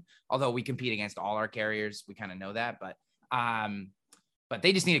down. Although we compete against all our carriers, we kind of know that, but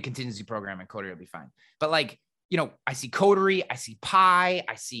they just need a contingency program and Coterie will be fine. But like, I see Coterie, I see Pi,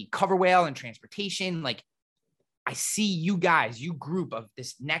 I see Cover Whale and transportation. Like I see you guys, you group of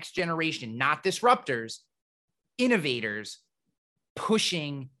this next generation, not disruptors, innovators,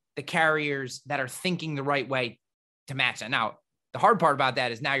 pushing the carriers that are thinking the right way to match that. Now, the hard part about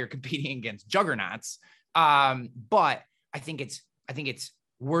that is now you're competing against juggernauts. But I think it's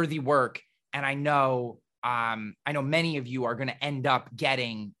worthy work. And I know many of you are going to end up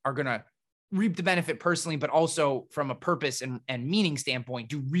are going to reap the benefit personally, but also from a purpose and meaning standpoint,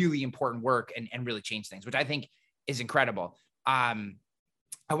 do really important work and really change things, which I think is incredible. I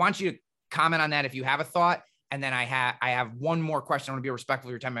want you to comment on that if you have a thought. And then I have one more question. I want to be respectful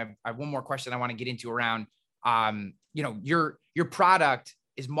of your time. I have one more question I want to get into around, your product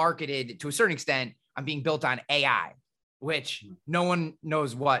is marketed to a certain extent on being built on AI, which no one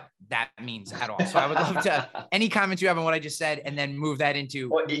knows what that means at all. So I would love to, any comments you have on what I just said, and then move that into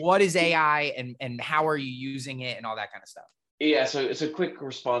what is AI and how are you using it and all that kind of stuff. Yeah, so it's a quick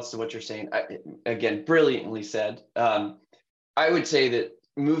response to what you're saying. Again, brilliantly said. I would say that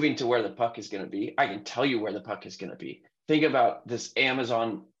moving to where the puck is going to be, I can tell you where the puck is going to be. Think about this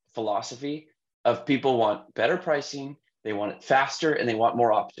Amazon philosophy of people want better pricing, they want it faster, and they want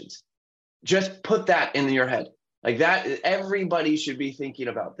more options. Just put that in your head. Like that, everybody should be thinking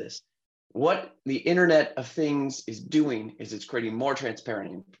about this. What the Internet of Things is doing is it's creating more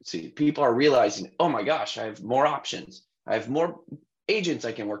transparency. People are realizing, oh my gosh, I have more options. I have more agents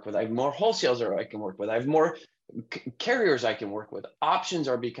I can work with. I have more wholesalers I can work with. I have more carriers I can work with. Options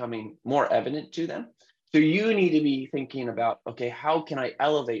are becoming more evident to them. So you need to be thinking about, okay, how can I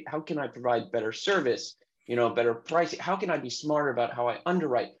elevate? How can I provide better service, better pricing? How can I be smarter about how I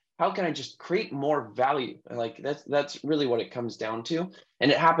underwrite? How can I just create more value? Like that's really what it comes down to.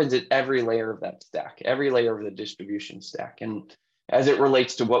 And it happens at every layer of that stack, every layer of the distribution stack. And as it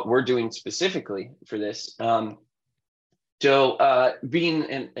relates to what we're doing specifically for this,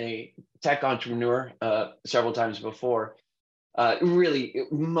 being a tech entrepreneur several times before, really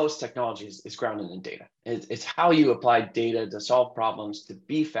most technology is grounded in data. It's how you apply data to solve problems, to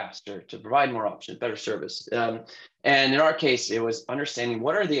be faster, to provide more options, better service. And in our case, it was understanding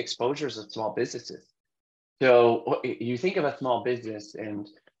what are the exposures of small businesses. So you think of a small business, and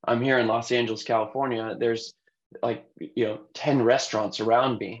I'm here in Los Angeles, California. There's 10 restaurants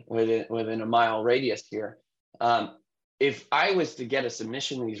around me within a mile radius here. If I was to get a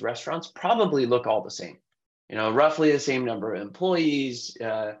submission to these restaurants, probably look all the same. Roughly the same number of employees,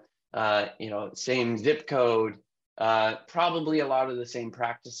 same zip code, probably a lot of the same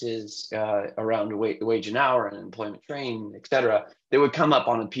practices around wage and hour and employment training, et cetera, that would come up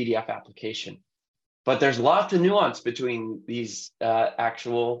on a PDF application. But there's lots of nuance between these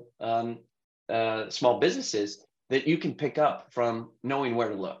actual small businesses that you can pick up from knowing where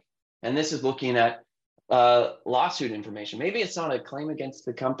to look. And this is looking at lawsuit information. Maybe it's not a claim against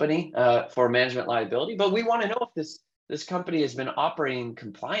the company for management liability, but we want to know if this company has been operating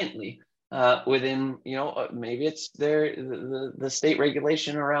compliantly within, maybe it's the state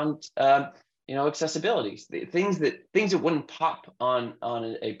regulation around, accessibility, things that wouldn't pop on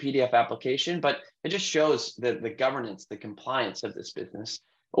a PDF application, but it just shows the governance, the compliance of this business.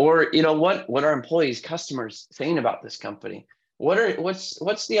 Or, what are employees, customers saying about this company?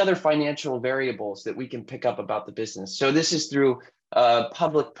 What's the other financial variables that we can pick up about the business? So this is through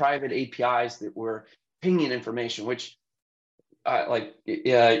public-private APIs that we're pinging information, which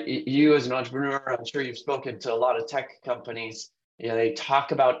you as an entrepreneur, I'm sure you've spoken to a lot of tech companies. They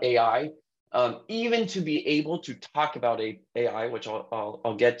talk about AI. Even to be able to talk about AI, which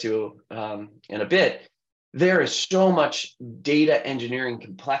I'll get to in a bit, there is so much data engineering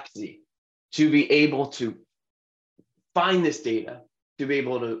complexity to be able to find this data, to be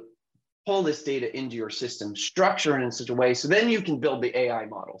able to pull this data into your system, structure it in such a way so then you can build the AI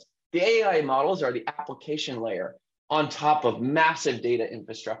models. The AI models are the application layer on top of massive data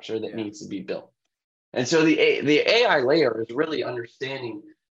infrastructure that needs to be built. And so the AI layer is really understanding,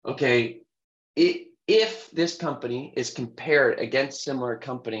 okay, if this company is compared against similar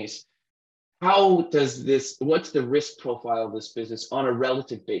companies, what's the risk profile of this business on a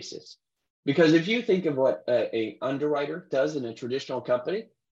relative basis? Because if you think of what a underwriter does in a traditional company,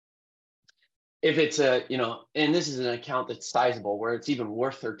 if it's and this is an account that's sizable where it's even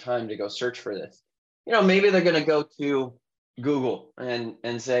worth their time to go search for this, maybe they're going to go to Google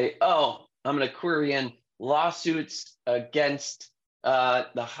and say, oh, I'm going to query in lawsuits against the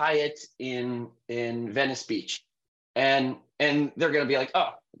Hyatt in Venice Beach. And they're going to be like,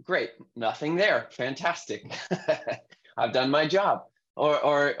 oh, great, nothing there. Fantastic. I've done my job.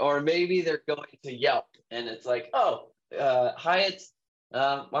 Or maybe they're going to Yelp and it's like, oh, Hyatt,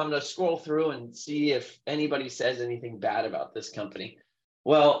 I'm going to scroll through and see if anybody says anything bad about this company.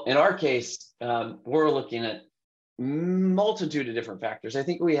 Well, in our case, we're looking at multitude of different factors. I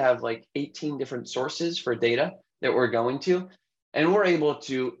think we have like 18 different sources for data that we're going to, and we're able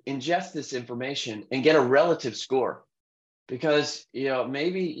to ingest this information and get a relative score. Because,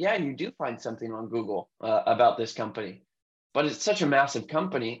 maybe, you do find something on Google about this company, but it's such a massive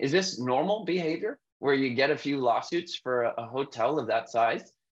company. Is this normal behavior where you get a few lawsuits for a hotel of that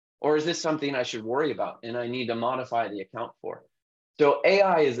size? Or is this something I should worry about and I need to modify the account for? So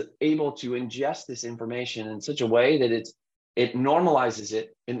AI is able to ingest this information in such a way that it normalizes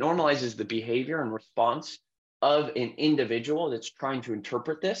it. It normalizes the behavior and response of an individual that's trying to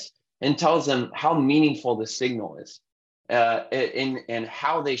interpret this and tells them how meaningful the signal is. in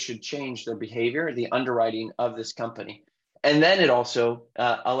how they should change their behavior, the underwriting of this company. And then it also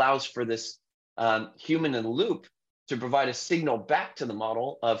allows for this human in the loop to provide a signal back to the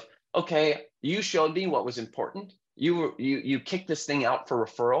model of, okay, you showed me what was important. You kicked this thing out for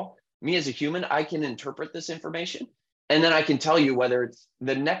referral. Me as a human, I can interpret this information. And then I can tell you whether it's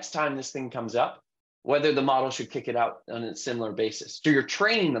the next time this thing comes up, whether the model should kick it out on a similar basis. So you're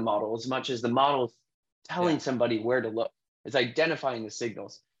training the model as much as the model is telling somebody where to look. It's identifying the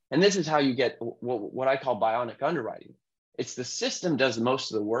signals. And this is how you get what I call bionic underwriting. It's the system does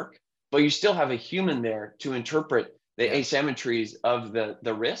most of the work, but you still have a human there to interpret the asymmetries of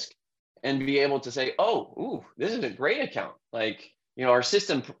the risk and be able to say, oh, ooh, this is a great account. Like, you know, our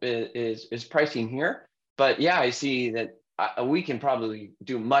system is pricing here, but yeah, I see that we can probably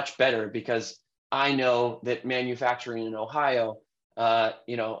do much better because I know that manufacturing in Ohio,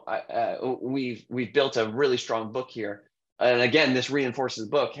 we've built a really strong book here. And again, this reinforces the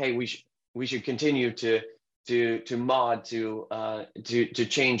book. Hey, we should continue to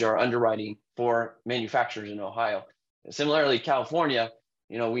change our underwriting for manufacturers in Ohio. Similarly, California,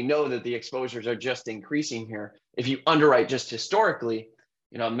 you know, we know that the exposures are just increasing here. If you underwrite just historically,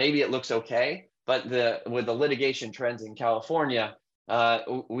 you know, maybe it looks okay, but with the litigation trends in California,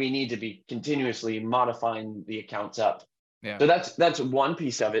 we need to be continuously modifying the accounts up. Yeah. So that's one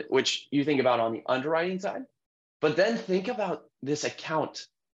piece of it, which you think about on the underwriting side, but then think about this account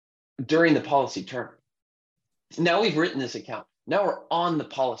during the policy term. Now we've written this account. Now we're on the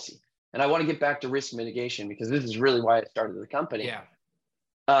policy. And I want to get back to risk mitigation because this is really why I started the company.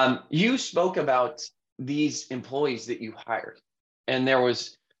 Yeah. You spoke about these employees that you hired, and there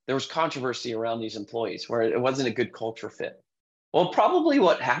was controversy around these employees where it wasn't a good culture fit. Well, probably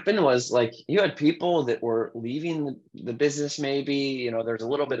what happened was like you had people that were leaving the business. Maybe, you know, there's a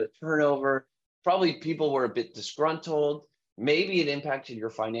little bit of turnover. Probably people were a bit disgruntled. Maybe it impacted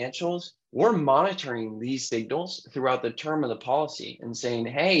your financials. We're monitoring these signals throughout the term of the policy and saying,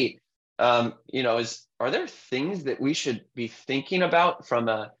 hey, are there things that we should be thinking about from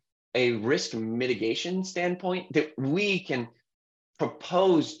a risk mitigation standpoint that we can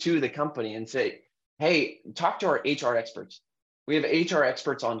propose to the company and say, hey, talk to our HR experts. We have HR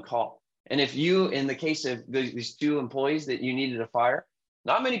experts on call. And if you, in the case of these two employees that you needed to fire,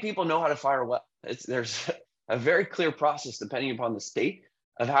 not many people know how to fire well. There's a very clear process depending upon the state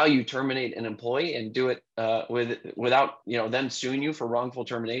of how you terminate an employee and do it without them suing you for wrongful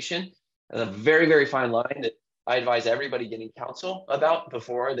termination. A very, very fine line that I advise everybody getting counsel about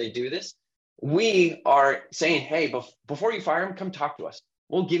before they do this. We are saying, hey, before you fire them, come talk to us.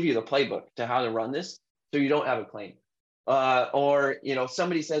 We'll give you the playbook to how to run this so you don't have a claim. Or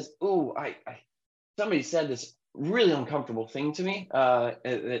somebody says, ooh, somebody said this really uncomfortable thing to me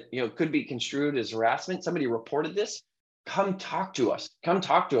that could be construed as harassment. Somebody reported this. Come talk to us.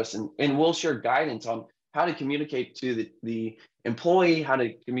 And we'll share guidance on how to communicate to the employee, how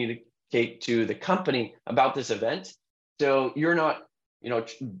to communicate to the company about this event. So you're not,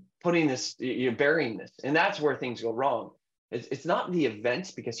 putting this, you're burying this. And that's where things go wrong. It's not the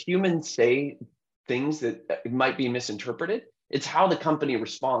events, because humans say things that might be misinterpreted. It's how the company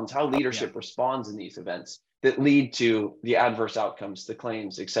responds, how leadership responds in these events that lead to the adverse outcomes, the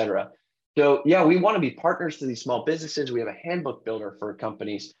claims, et cetera. So yeah, we want to be partners to these small businesses. We have a handbook builder for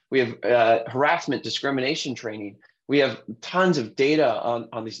companies. We have harassment discrimination training. We have tons of data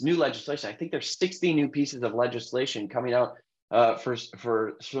on these new legislation. I think there's 60 new pieces of legislation coming out for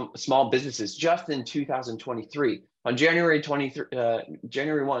small businesses just in 2023. On January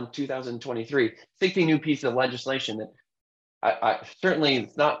 1, 2023, 60 new pieces of legislation that I certainly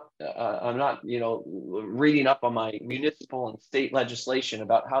it's not. I'm not, reading up on my municipal and state legislation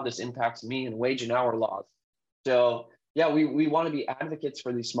about how this impacts me and wage and hour laws. So yeah, we want to be advocates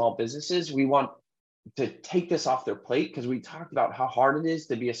for these small businesses. We want to take this off their plate because we talked about how hard it is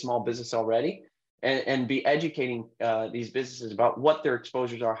to be a small business already, and be educating these businesses about what their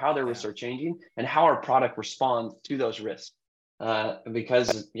exposures are, how their risks are changing, and how our product responds to those risks.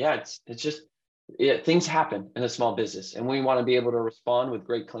 Because it's just. Things happen in a small business, and we want to be able to respond with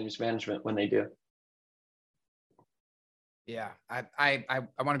great claims management when they do. Yeah, I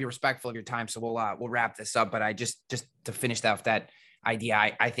want to be respectful of your time, so we'll wrap this up. But I just to finish off that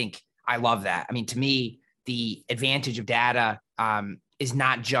idea, I think I love that. I mean, to me, the advantage of data is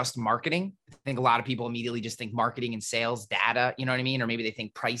not just marketing. I think a lot of people immediately just think marketing and sales data, you know what I mean? Or maybe they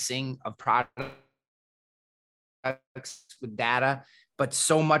think pricing of products with data, but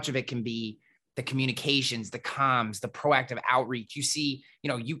so much of it can be the communications, the comms, the proactive outreach. You see,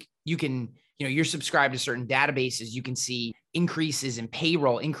 you can, you're subscribed to certain databases. You can see increases in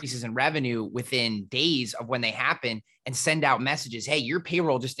payroll, increases in revenue within days of when they happen, and send out messages. Hey, your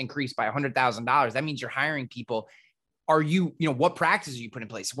payroll just increased by $100,000. That means you're hiring people. Are you, what practices are you put in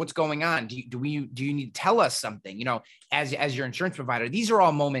place? What's going on? Do you need to tell us something, as your insurance provider? These are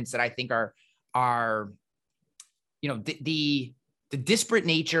all moments that I think are, the disparate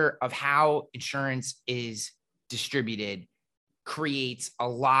nature of how insurance is distributed creates a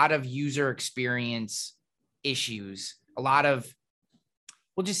lot of user experience issues, a lot of,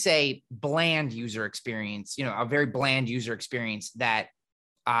 we'll just say bland user experience, a very bland user experience that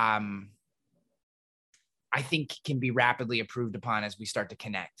I think can be rapidly improved upon as we start to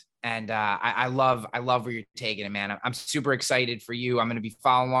connect. And I love where you're taking it, man. I'm super excited for you. I'm going to be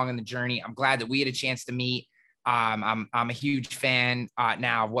following along on the journey. I'm glad that we had a chance to meet. I'm a huge fan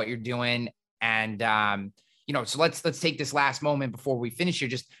now of what you're doing. And, so let's take this last moment before we finish here.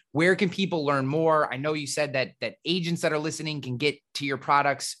 Just where can people learn more? I know you said that agents that are listening can get to your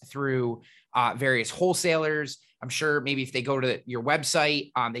products through various wholesalers. I'm sure maybe if they go to your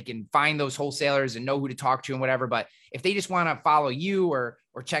website, they can find those wholesalers and know who to talk to and whatever. But if they just want to follow you or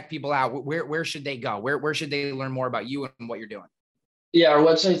check people out, where should they go? Where should they learn more about you and what you're doing? Yeah, our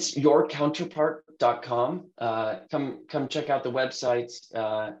website's yourcounterpart.com. Come check out the websites.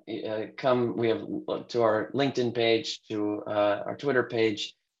 We have to our LinkedIn page, to our Twitter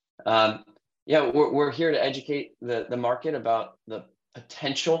page. We're here to educate the market about the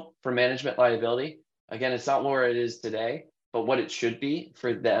potential for management liability. Again, it's not where it is today, but what it should be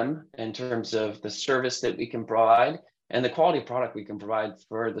for them in terms of the service that we can provide and the quality of product we can provide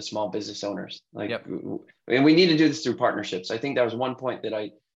for the small business owners. And we need to do this through partnerships. I think that was one point that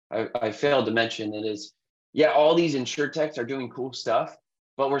I failed to mention. It is, all these insurtechs are doing cool stuff,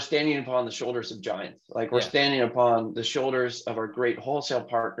 but we're standing upon the shoulders of giants. We're standing upon the shoulders of our great wholesale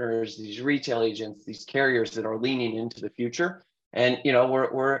partners, these retail agents, these carriers that are leaning into the future. And,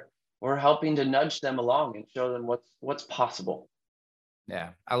 we're helping to nudge them along and show them what's possible. Yeah,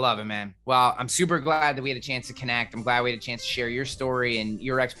 I love it, man. Well, I'm super glad that we had a chance to connect. I'm glad we had a chance to share your story and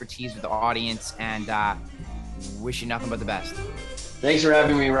your expertise with the audience, and wish you nothing but the best. Thanks for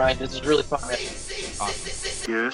having me, Ryan. This is really fun. Awesome.